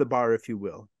raise the bar, if you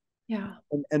will. Yeah.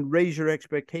 And raise your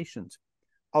expectations.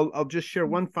 I'll just share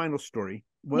one final story.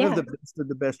 One of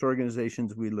the best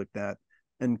organizations we looked at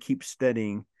and keep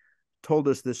studying told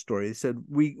us this story. They said,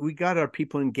 we got our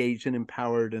people engaged and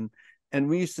empowered, and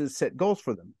we used to set goals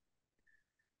for them.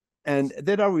 And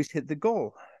they'd always hit the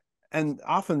goal. And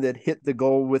often they'd hit the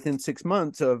goal within 6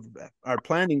 months of our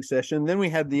planning session. Then we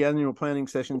had the annual planning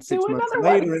session 6 months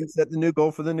later and set the new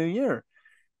goal for the new year.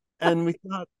 And we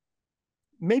thought,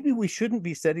 maybe we shouldn't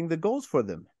be setting the goals for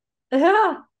them.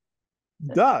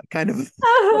 Kind of.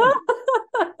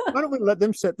 Why don't we let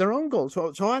them set their own goals?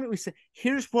 So why don't we say,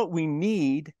 here's what we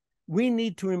need. We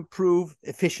need to improve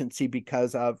efficiency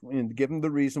because of, and give them the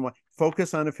reason why.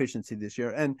 Focus on efficiency this year.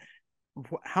 And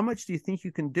how much do you think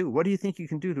you can do? What do you think you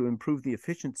can do to improve the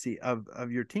efficiency of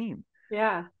your team?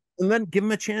 Yeah. And then give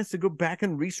them a chance to go back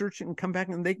and research it and come back.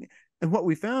 And what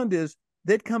we found is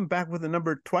they'd come back with a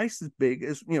number twice as big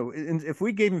as, if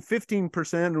we gave them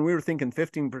 15% and we were thinking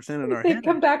 15% in our head, they'd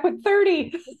come back with 30.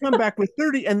 They'd come back with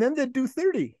 30, and then they'd do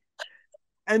 30.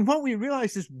 And what we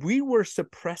realized is we were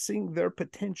suppressing their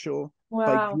potential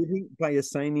by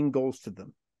assigning goals to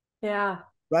them. Yeah.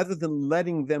 Rather than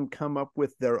letting them come up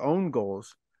with their own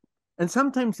goals. And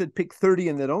sometimes they'd pick 30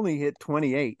 and they'd only hit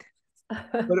 28.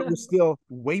 But it was still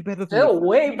way better than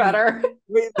way better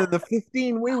than the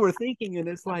 15 we were thinking. And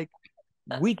it's like,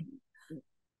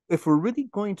 if we're really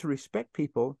going to respect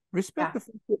people, respect the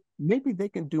fact that maybe they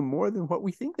can do more than what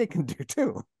we think they can do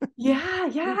too. Yeah.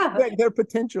 Respect their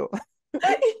potential.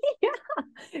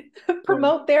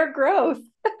 Promote their growth.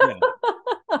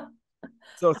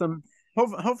 So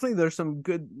hopefully there's some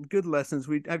good lessons.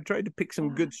 I've tried to pick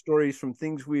some good stories from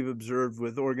things we've observed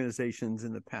with organizations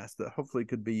in the past that hopefully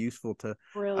could be useful to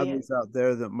others out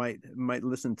there that might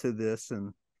listen to this,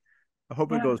 and I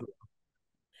hope it goes well.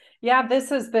 Yeah, this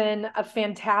has been a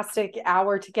fantastic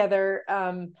hour together.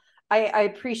 I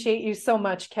appreciate you so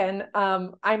much, Ken.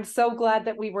 I'm so glad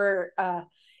that we were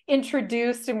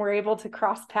introduced and we're able to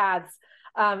cross paths.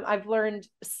 I've learned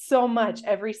so much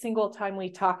every single time we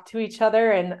talk to each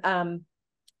other, and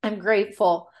I'm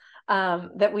grateful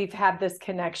that we've had this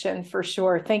connection for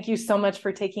sure. Thank you so much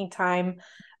for taking time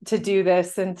to do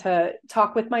this and to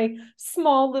talk with my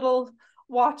small little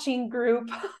watching group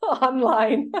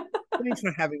online. Thanks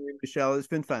for having me, Michelle. It's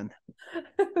been fun.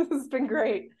 This has been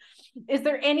great. Is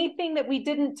there anything that we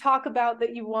didn't talk about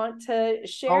that you want to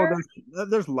share?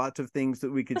 There's lots of things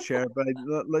that we could share, but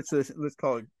let's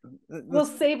call it. We'll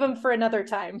save them for another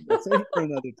time. Save them for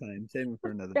another time. Save them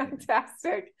for another time.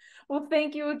 Fantastic. Well,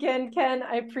 thank you again, Ken.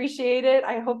 I appreciate it.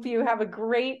 I hope you have a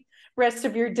great rest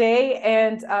of your day,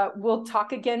 and we'll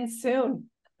talk again soon.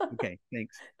 Okay,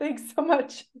 thanks. Thanks so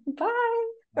much. Bye.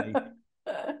 Bye.